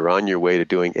well, you're on your way to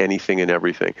doing anything and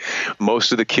everything.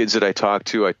 Most of the kids that I talk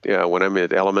to, when I'm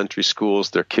at elementary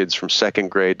schools, they're kids from 2nd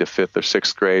grade to 5th or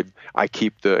 6th grade.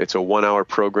 It's a 1-hour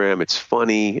program. It's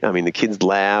funny. I mean, the kids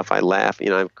laugh. I laugh.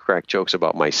 I crack jokes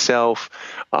about myself.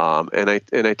 And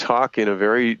I talk in a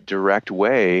very direct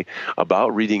way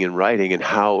about reading and writing and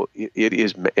how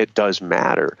it does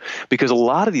matter. Because a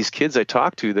lot of these kids I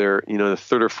talk to, they're, the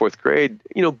 3rd or 4th grade,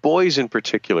 boys in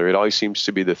particular, it always seems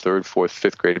to be the 3rd, 4th,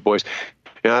 5th grade boys.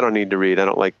 I don't need to read. I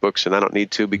don't like books, and I don't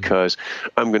need to because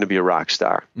I'm going to be a rock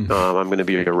star. I'm going to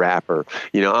be a rapper.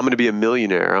 I'm going to be a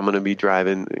millionaire. I'm going to be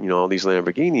driving, all these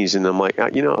Lamborghinis. And I'm like,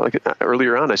 like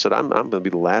earlier on, I said, I'm going to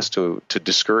be the last to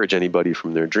discourage anybody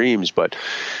from their dreams. But,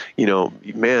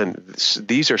 man,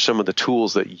 these are some of the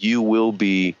tools that you will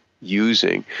be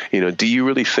using. Do you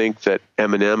really think that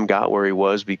Eminem got where he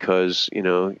was because,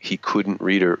 he couldn't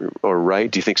read or write?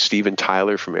 Do you think Steven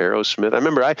Tyler from Aerosmith? I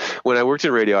remember when I worked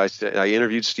in radio, I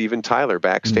interviewed Steven Tyler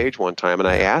backstage one time, and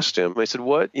I asked him, I said,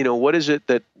 what is it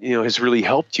that, has really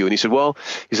helped you? And he said,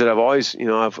 I've always,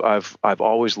 I've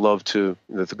always loved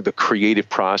the creative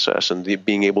process and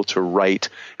being able to write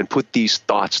and put these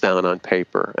thoughts down on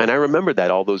paper. And I remember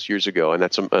that all those years ago. And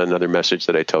that's another message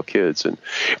that I tell kids.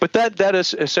 But that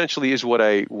is essentially is what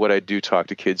I do talk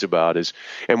to kids about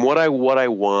and what I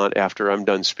want after I'm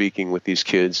done speaking with these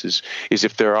kids is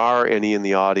if there are any in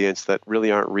the audience that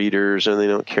really aren't readers and they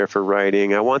don't care for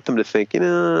writing, I want them to think,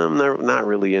 I'm not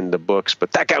really into books,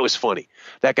 but that guy was funny.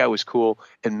 That guy was cool.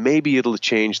 And maybe it'll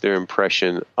change their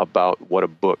impression about what a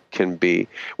book can be.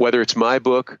 Whether it's my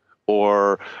book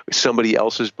or somebody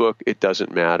else's book, it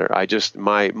doesn't matter.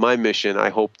 My mission, I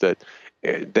hope that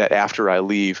after I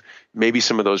leave, maybe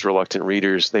some of those reluctant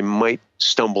readers, they might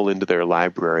stumble into their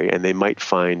library and they might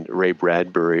find Ray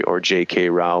Bradbury or J.K.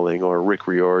 Rowling or Rick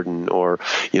Riordan or,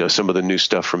 some of the new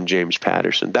stuff from James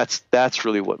Patterson. That's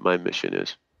really what my mission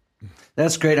is.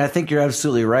 That's great. I think you're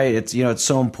absolutely right. It's, it's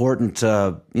so important,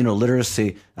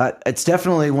 literacy. It's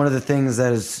definitely one of the things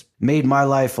that has made my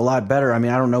life a lot better. I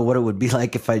mean, I don't know what it would be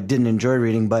like if I didn't enjoy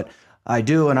reading, but I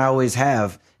do, and I always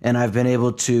have. And I've been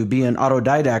able to be an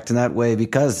autodidact in that way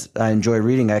because I enjoy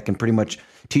reading. I can pretty much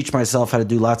teach myself how to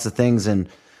do lots of things. And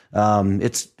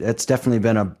it's definitely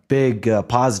been a big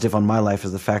positive on my life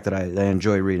is the fact that I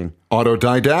enjoy reading.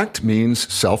 Autodidact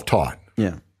means self-taught.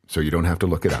 Yeah. So you don't have to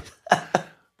look it up.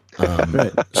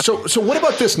 Right. So what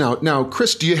about this now? Now,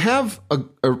 Chris, do you have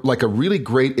a really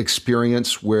great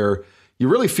experience where you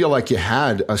really feel like you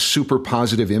had a super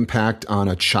positive impact on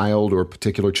a child or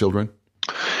particular children?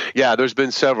 Yeah, there's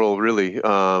been several, really.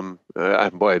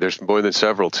 There's more than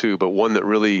several, too. But one that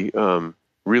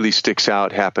really sticks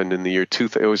out happened in the year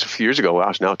 2000. It was a few years ago.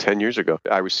 Wow, now 10 years ago.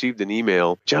 I received an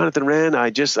email. Jonathan Rand,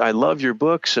 I love your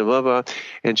books, and blah, blah.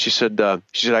 And she said,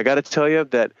 I got to tell you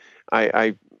that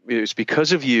it was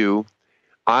because of you.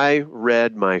 I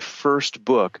read my first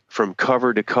book from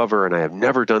cover to cover, and I have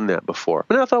never done that before.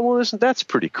 And I thought, that's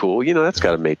pretty cool. That's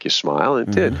got to make you smile. And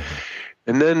it did.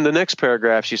 And then the next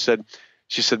paragraph, she said,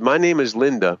 my name is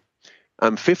Linda.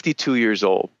 I'm 52 years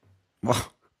old.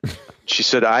 She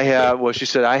said, I have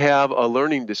a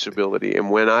learning disability.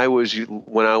 And when I was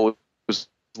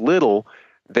little,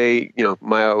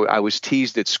 I was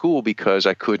teased at school because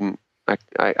I couldn't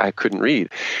read.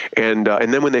 And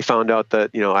then when they found out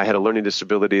that, I had a learning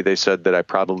disability, they said that I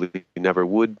probably never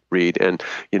would read and,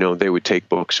 they would take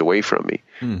books away from me.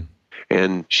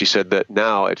 And she said that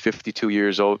now at 52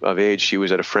 years of age, she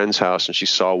was at a friend's house and she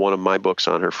saw one of my books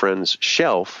on her friend's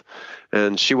shelf.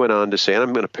 And she went on to say, and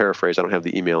I'm going to paraphrase, I don't have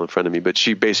the email in front of me, but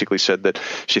she basically said that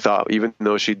she thought even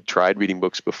though she'd tried reading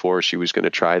books before, she was going to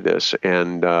try this.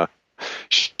 And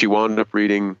she wound up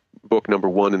reading book number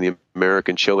 1 in the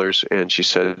American Chillers. And she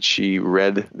said she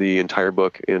read the entire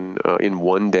book in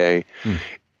one day.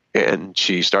 And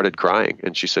she started crying,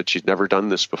 and she said she'd never done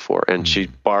this before. And she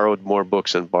borrowed more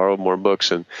books. And,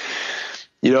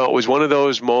 it was one of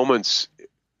those moments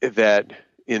that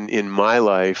in my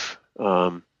life,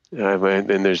 and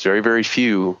there's very, very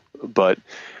few, but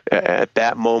at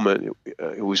that moment,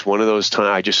 it was one of those times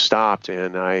I just stopped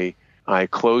and I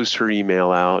closed her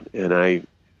email out, and I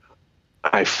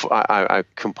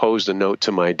composed a note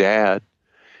to my dad,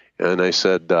 and I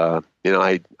said,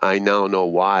 I now know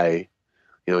why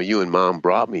you and Mom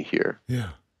brought me here. Yeah.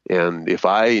 And if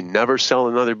I never sell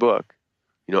another book,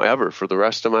 ever for the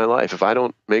rest of my life, if I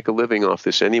don't make a living off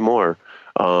this anymore,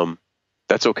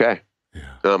 That's okay.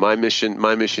 Yeah. My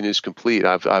mission is complete.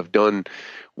 I've done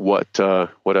what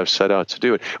I've set out to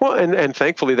do. Well, and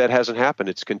thankfully that hasn't happened.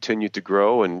 It's continued to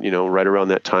grow, and right around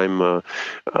that time,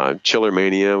 Chiller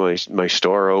Mania, my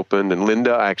store opened, and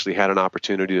Linda, I actually had an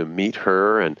opportunity to meet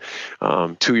her, and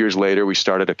 2 years later we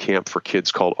started a camp for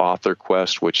kids called Author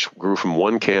Quest, which grew from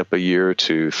 1 camp a year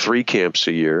to 3 camps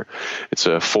a year. It's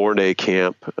a 4-day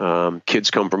camp. Kids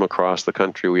come from across the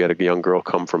country. We had a young girl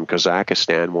come from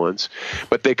Kazakhstan once,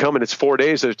 but they come and it's 4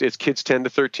 days. It's kids 10 to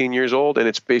 13 years old, and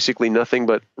it's basically nothing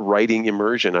but writing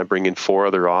immersion. I bring in 4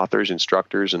 other authors,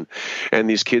 instructors, and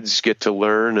these kids get to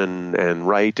learn and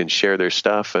write and share their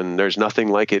stuff. And there's nothing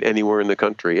like it anywhere in the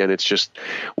country. And it's just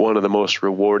one of the most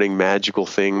rewarding, magical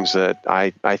things that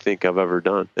I think I've ever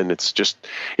done. And it's just,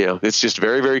 it's just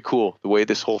very, very cool the way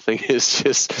this whole thing is,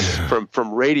 just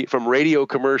from radio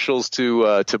commercials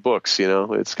to books.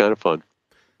 It's kind of fun.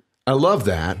 I love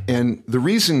that. And the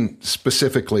reason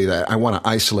specifically that I want to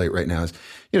isolate right now is,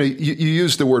 you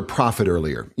used the word profit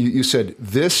earlier. You said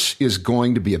this is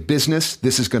going to be a business.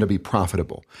 This is going to be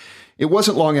profitable. It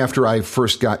wasn't long after I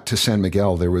first got to San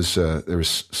Miguel, there was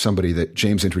somebody that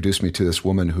James introduced me to, this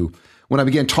woman who, when I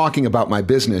began talking about my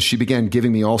business, she began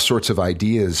giving me all sorts of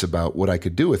ideas about what I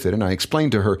could do with it. And I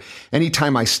explained to her,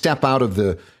 anytime I step out of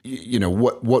the,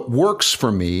 what works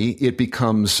for me, it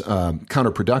becomes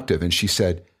counterproductive. And she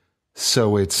said,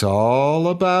 so it's all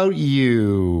about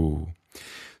you.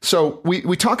 So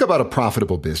we talk about a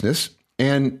profitable business,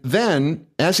 and then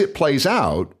as it plays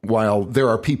out, while there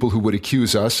are people who would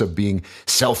accuse us of being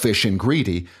selfish and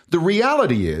greedy, the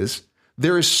reality is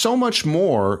there is so much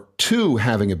more to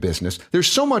having a business. There's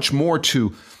so much more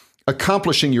to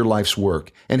accomplishing your life's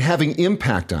work and having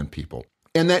impact on people.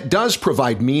 And that does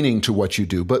provide meaning to what you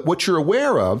do. But what you're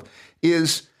aware of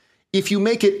is if you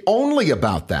make it only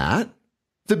about that,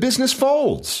 the business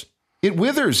folds. It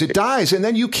withers, it dies, and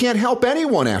then you can't help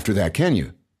anyone after that, can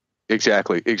you?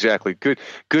 Exactly.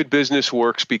 Good business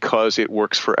works because it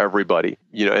works for everybody.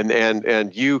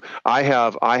 I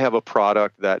have a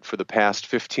product that for the past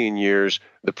 15 years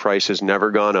the price has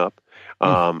never gone up.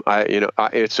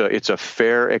 It's a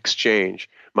fair exchange.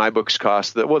 My books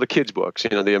cost the kids' books,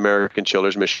 the American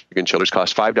Chillers, Michigan Chillers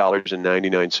cost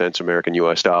 $5.99 American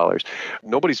US dollars.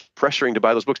 Nobody's pressuring to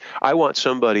buy those books. I want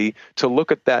somebody to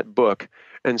look at that book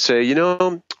and say,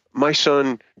 my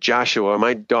son Joshua,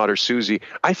 my daughter Susie,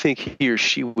 I think he or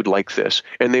she would like this.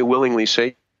 And they willingly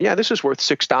say, yeah, this is worth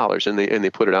 $6, and they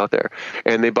put it out there,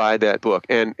 and they buy that book,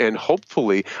 and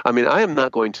hopefully, I'm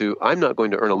not going to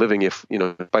earn a living if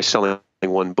by selling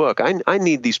one book. I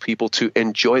need these people to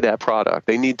enjoy that product.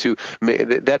 They need to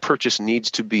that purchase needs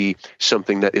to be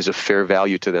something that is a fair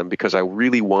value to them, because I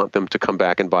really want them to come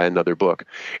back and buy another book,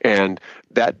 and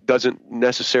that doesn't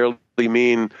necessarily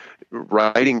mean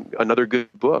writing another good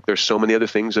book. There's so many other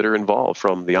things that are involved,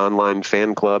 from the online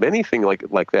fan club, anything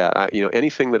like that.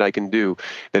 Anything that I can do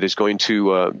that is going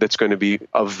to that's going to be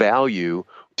of value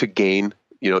to gain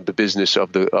the business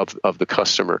of the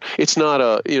customer. It's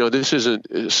not this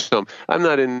isn't some. I'm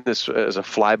not in this as a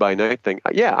fly by night thing.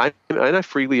 Yeah, I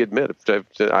freely admit that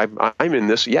I'm in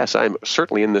this. Yes, I'm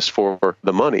certainly in this for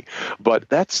the money, but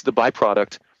that's the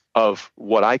byproduct of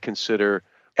what I consider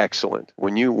excellent.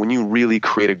 When you really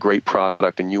create a great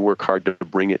product and you work hard to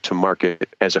bring it to market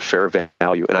as a fair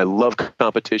value. And I love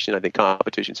competition. I think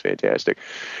competition is fantastic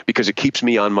because it keeps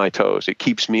me on my toes. It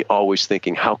keeps me always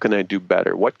thinking, how can I do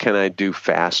better? What can I do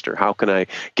faster? How can I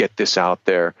get this out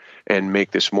there and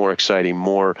make this more exciting,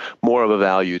 more of a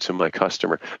value to my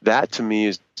customer? That to me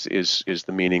is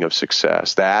the meaning of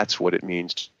success. That's what it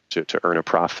means to earn a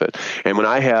profit. And when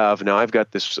I've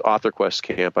got this Author Quest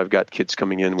camp, I've got kids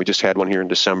coming in. We just had one here in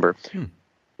December.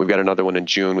 We've got another one in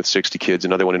June with 60 kids,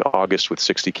 another one in August with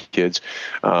 60 kids.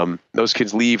 Those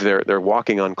kids leave, they're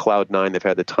walking on cloud 9. They've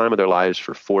had the time of their lives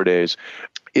for 4 days.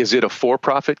 Is it a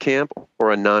for-profit camp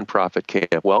or a non-profit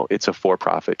camp? Well, it's a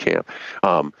for-profit camp.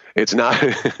 It's not,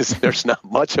 there's not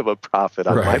much of a profit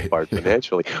on my part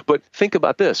financially. But think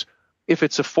about this. If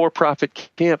it's a for-profit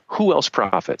camp, who else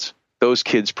profits? Those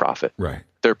kids profit. Right.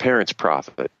 Their parents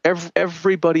profit.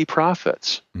 Everybody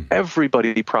profits.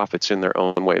 Everybody profits in their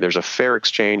own way. There's a fair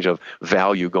exchange of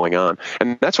value going on.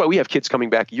 And that's why we have kids coming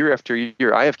back year after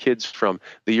year. I have kids from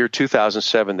the year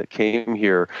 2007 that came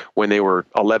here when they were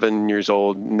 11 years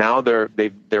old. Now they're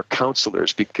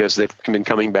counselors because they've been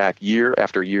coming back year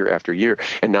after year after year.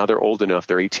 And now they're old enough,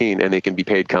 they're 18, and they can be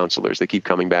paid counselors. They keep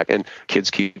coming back, and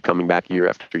kids keep coming back year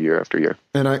after year after year.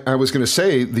 And I was going to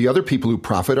say, the other people who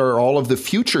profit are all of the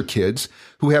future kids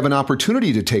who have an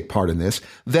opportunity to take part in this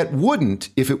that wouldn't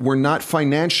if it were not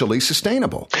financially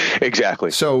sustainable.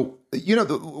 Exactly. So,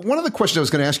 one of the questions I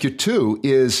was going to ask you too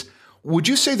is, Would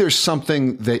you say there's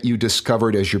something that you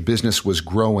discovered as your business was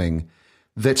growing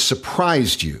that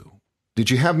surprised you? Did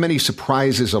you have many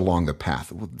surprises along the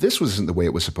path? Well, this wasn't the way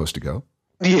it was supposed to go.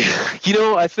 Yeah,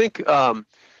 I think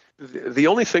the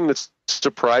only thing that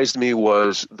surprised me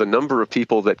was the number of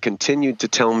people that continued to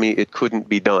tell me it couldn't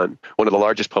be done. One of the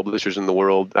largest publishers in the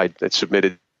world, I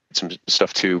submitted some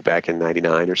stuff to back in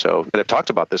 99 or so, and I've talked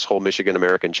about this whole Michigan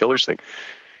American Chillers thing.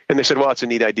 And they said, well, it's a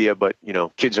neat idea, but,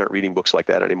 kids aren't reading books like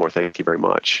that anymore. Thank you very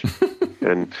much.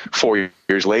 And 4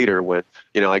 years later, when,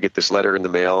 I get this letter in the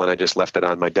mail and I just left it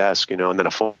on my desk, and then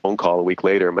a phone call a week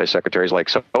later, my secretary's like,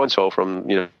 so-and-so from,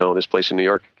 this place in New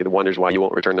York, wonders why you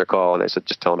won't return their call. And I said,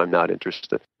 just tell them I'm not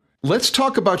interested. Let's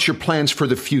talk about your plans for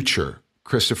the future,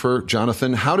 Christopher,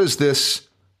 Jonathan. How does this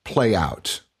play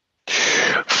out?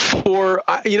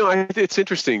 It's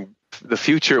interesting. The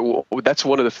future, that's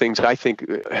one of the things I think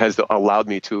has allowed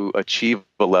me to achieve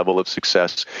a level of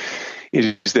success,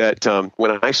 is that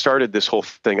when I started this whole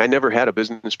thing, I never had a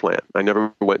business plan. I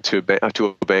never went to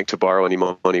a bank to borrow any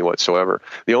money whatsoever.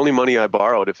 The only money I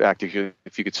borrowed, in fact, if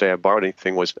you could say I borrowed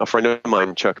anything, was a friend of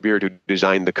mine, Chuck Beard, who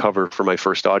designed the cover for my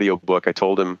first audiobook. I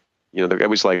told him, it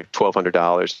was like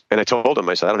 $1,200. And I told him,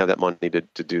 I said, I don't have that money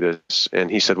to do this. And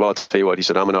he said, well, I'll tell you what. He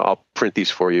said, I'll print these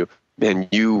for you. And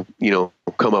you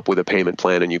come up with a payment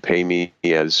plan and you pay me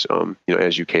as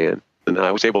you can. And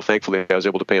thankfully, I was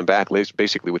able to pay him back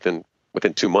basically within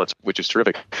 2 months, which is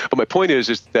terrific. But my point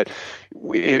is that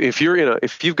if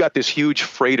you've got this huge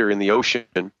freighter in the ocean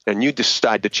and you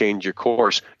decide to change your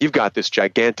course, you've got this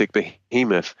gigantic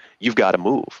behemoth, you've got to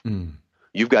move.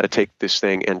 You've got to take this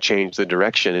thing and change the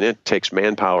direction, and it takes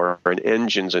manpower and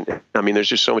engines, and there's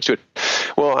just so much to it.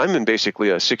 Well, I'm in basically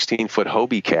a 16-foot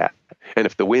Hobie cat, and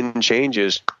if the wind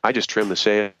changes, I just trim the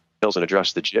sails and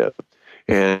adjust the jib,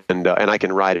 and I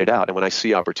can ride it out. And when I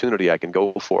see opportunity, I can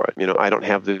go for it. I don't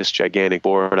have this gigantic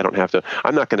board.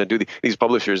 I'm not going to do these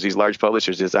publishers, these large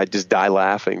publishers. I just die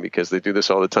laughing because they do this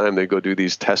all the time. They go do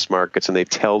these test markets and they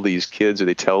tell these kids or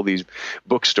they tell these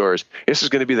bookstores, this is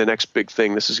going to be the next big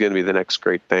thing. This is going to be the next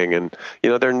great thing. And,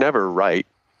 they're never right.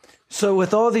 So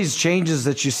with all these changes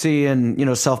that you see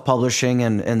in, self-publishing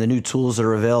and the new tools that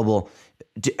are available,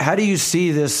 how do you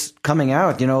see this coming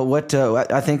out?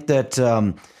 I think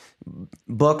that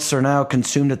books are now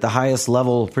consumed at the highest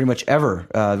level pretty much ever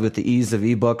with the ease of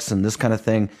ebooks and this kind of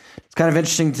thing. It's kind of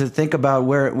interesting to think about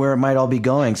where it might all be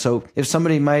going. So if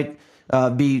somebody might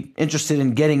be interested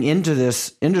in getting into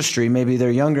this industry, maybe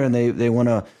they're younger and they want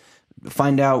to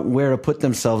find out where to put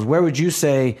themselves, where would you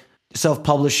say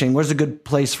self-publishing, where's a good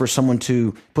place for someone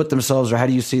to put themselves, or how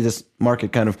do you see this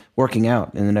market kind of working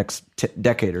out in the next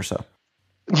decade or so?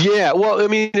 Yeah, well,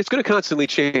 it's going to constantly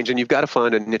change, and you've got to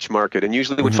find a niche market. And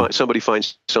usually when somebody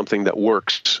finds something that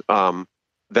works, then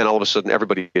all of a sudden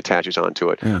everybody attaches onto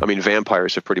it. Yeah.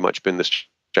 Vampires have pretty much been this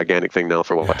gigantic thing now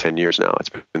for 10 years now. It's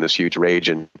been this huge rage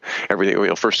and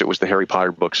everything. First it was the Harry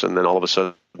Potter books, and then all of a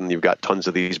sudden you've got tons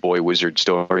of these boy wizard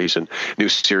stories and new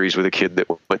series with a kid that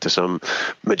went to some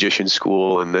magician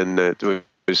school, and then it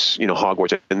was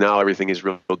Hogwarts, and now everything is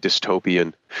real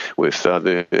dystopian with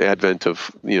the advent of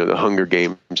the Hunger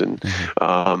Games, and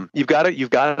you've got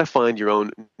to find your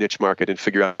own niche market and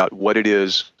figure out what it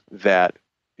is that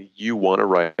you want to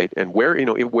write, and where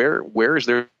is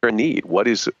there a need? What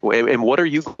are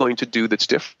you going to do that's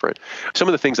different? Some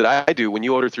of the things that I do when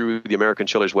you order through the American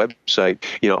Chillers website,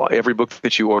 every book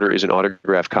that you order is an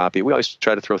autographed copy. We always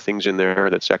try to throw things in there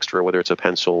that's extra, whether it's a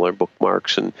pencil or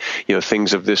bookmarks and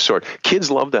things of this sort. Kids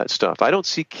love that stuff. I don't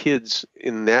see kids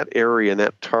in that area, in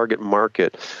that target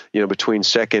market, between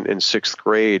 2nd and 6th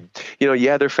grade.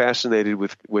 They're fascinated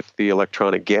with the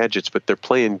electronic gadgets, but they're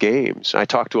playing games. I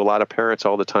talk to a lot of parents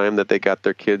all the time that they got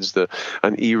their kids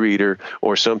an e-reader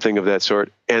or something of that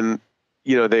sort, and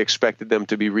they expected them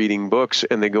to be reading books,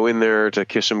 and they go in there to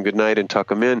kiss them goodnight and tuck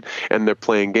them in, and they're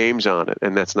playing games on it,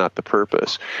 and that's not the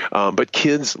purpose. But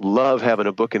kids love having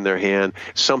a book in their hand,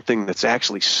 something that's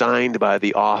actually signed by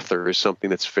the author, is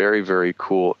something that's very, very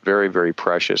cool, very, very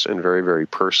precious, and very, very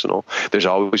personal. There's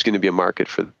always going to be a market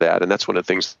for that, and that's one of the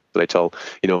things that I tell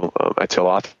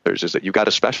authors is that you've got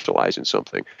to specialize in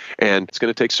something, and it's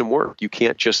going to take some work. You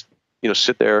can't just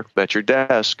sit there at your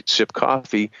desk, sip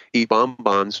coffee, eat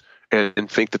bonbons,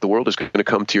 and think that the world is going to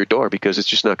come to your door, because it's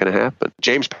just not going to happen.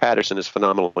 James Patterson is a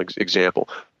phenomenal example.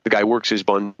 The guy works his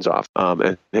buns off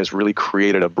and has really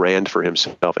created a brand for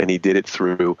himself, and he did it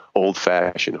through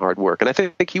old-fashioned hard work. And I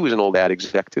think he was an old ad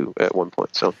exec too at one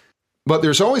point. So, but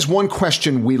there's always one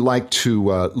question we like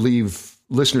to leave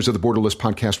listeners of the Borderless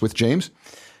podcast with, James.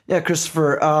 Yeah,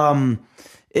 Christopher.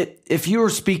 If you were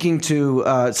speaking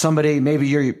to somebody, maybe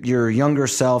your younger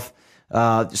self,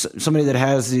 somebody that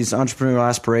has these entrepreneurial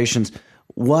aspirations,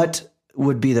 what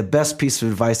would be the best piece of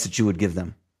advice that you would give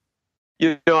them?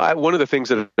 One of the things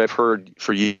that I've heard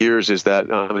for years is that,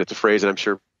 it's a phrase, and I'm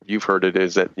sure you've heard it,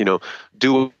 is that,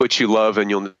 do what you love and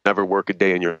you'll never work a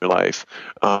day in your life.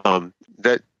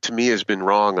 That to me has been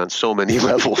wrong on so many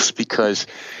levels, because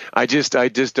I just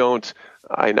don't,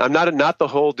 I'm not the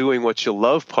whole doing what you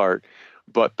love part,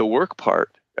 but the work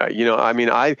part.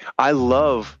 I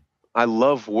love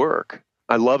work.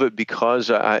 I love it because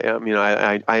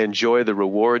I enjoy the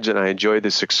rewards, and I enjoy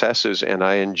the successes, and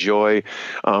I enjoy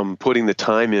putting the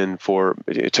time in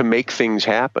to make things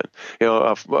happen.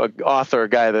 A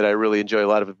guy that I really enjoy a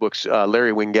lot of his books,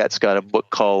 Larry Winget's got a book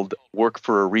called Work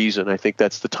for a Reason. I think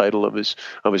that's the title of his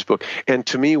book. And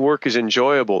to me, work is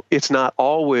enjoyable. It's not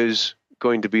always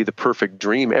going to be the perfect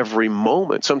dream every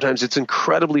moment. Sometimes it's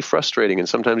incredibly frustrating, and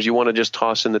sometimes you want to just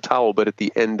toss in the towel. But at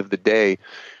the end of the day,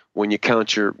 when you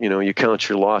count your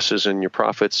losses and your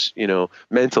profits,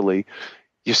 mentally,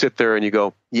 you sit there and you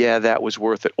go, yeah, that was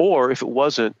worth it. Or if it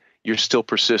wasn't, you're still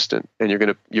persistent, and you're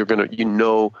gonna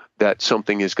that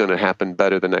something is going to happen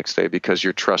better the next day, because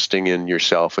you're trusting in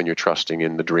yourself and you're trusting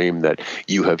in the dream that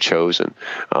you have chosen.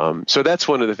 So that's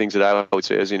one of the things that I would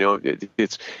say is,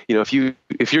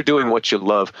 if you're doing what you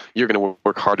love, you're going to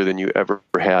work harder than you ever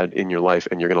had in your life,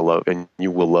 and you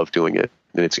will love doing it,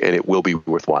 and it will be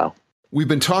worthwhile. We've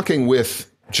been talking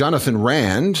with Jonathan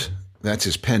Rand. That's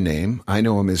his pen name. I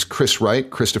know him as Chris Wright,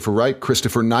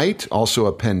 Christopher Knight, also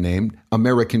a pen name,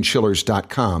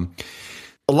 AmericanChillers.com.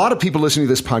 A lot of people listening to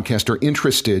this podcast are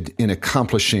interested in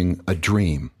accomplishing a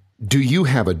dream. Do you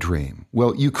have a dream?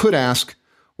 Well, you could ask,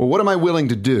 well, what am I willing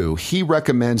to do? He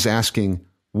recommends asking,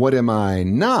 what am I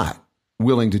not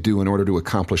willing to do in order to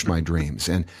accomplish my dreams?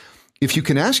 And if you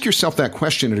can ask yourself that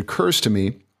question, it occurs to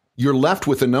me, you're left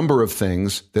with a number of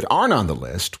things that aren't on the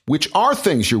list, which are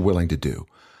things you're willing to do.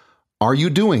 Are you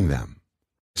doing them?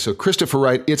 So, Christopher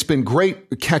Wright, it's been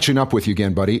great catching up with you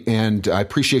again, buddy, and I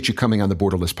appreciate you coming on the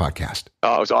Borderless podcast.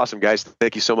 Oh, it was awesome, guys.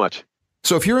 Thank you so much.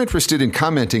 So if you're interested in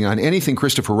commenting on anything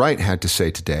Christopher Wright had to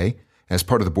say today as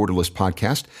part of the Borderless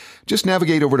podcast, just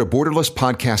navigate over to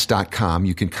borderlesspodcast.com.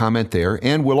 You can comment there,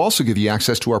 and we'll also give you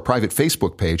access to our private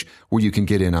Facebook page where you can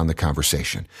get in on the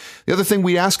conversation. The other thing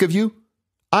we ask of you,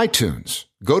 iTunes.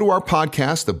 Go to our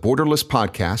podcast, the Borderless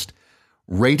Podcast,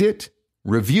 rate it,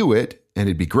 review it, and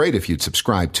it'd be great if you'd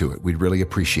subscribe to it. We'd really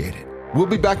appreciate it. We'll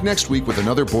be back next week with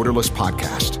another Borderless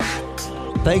Podcast.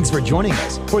 Thanks for joining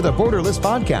us for the Borderless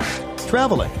Podcast,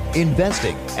 traveling,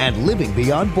 investing, and living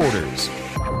beyond borders.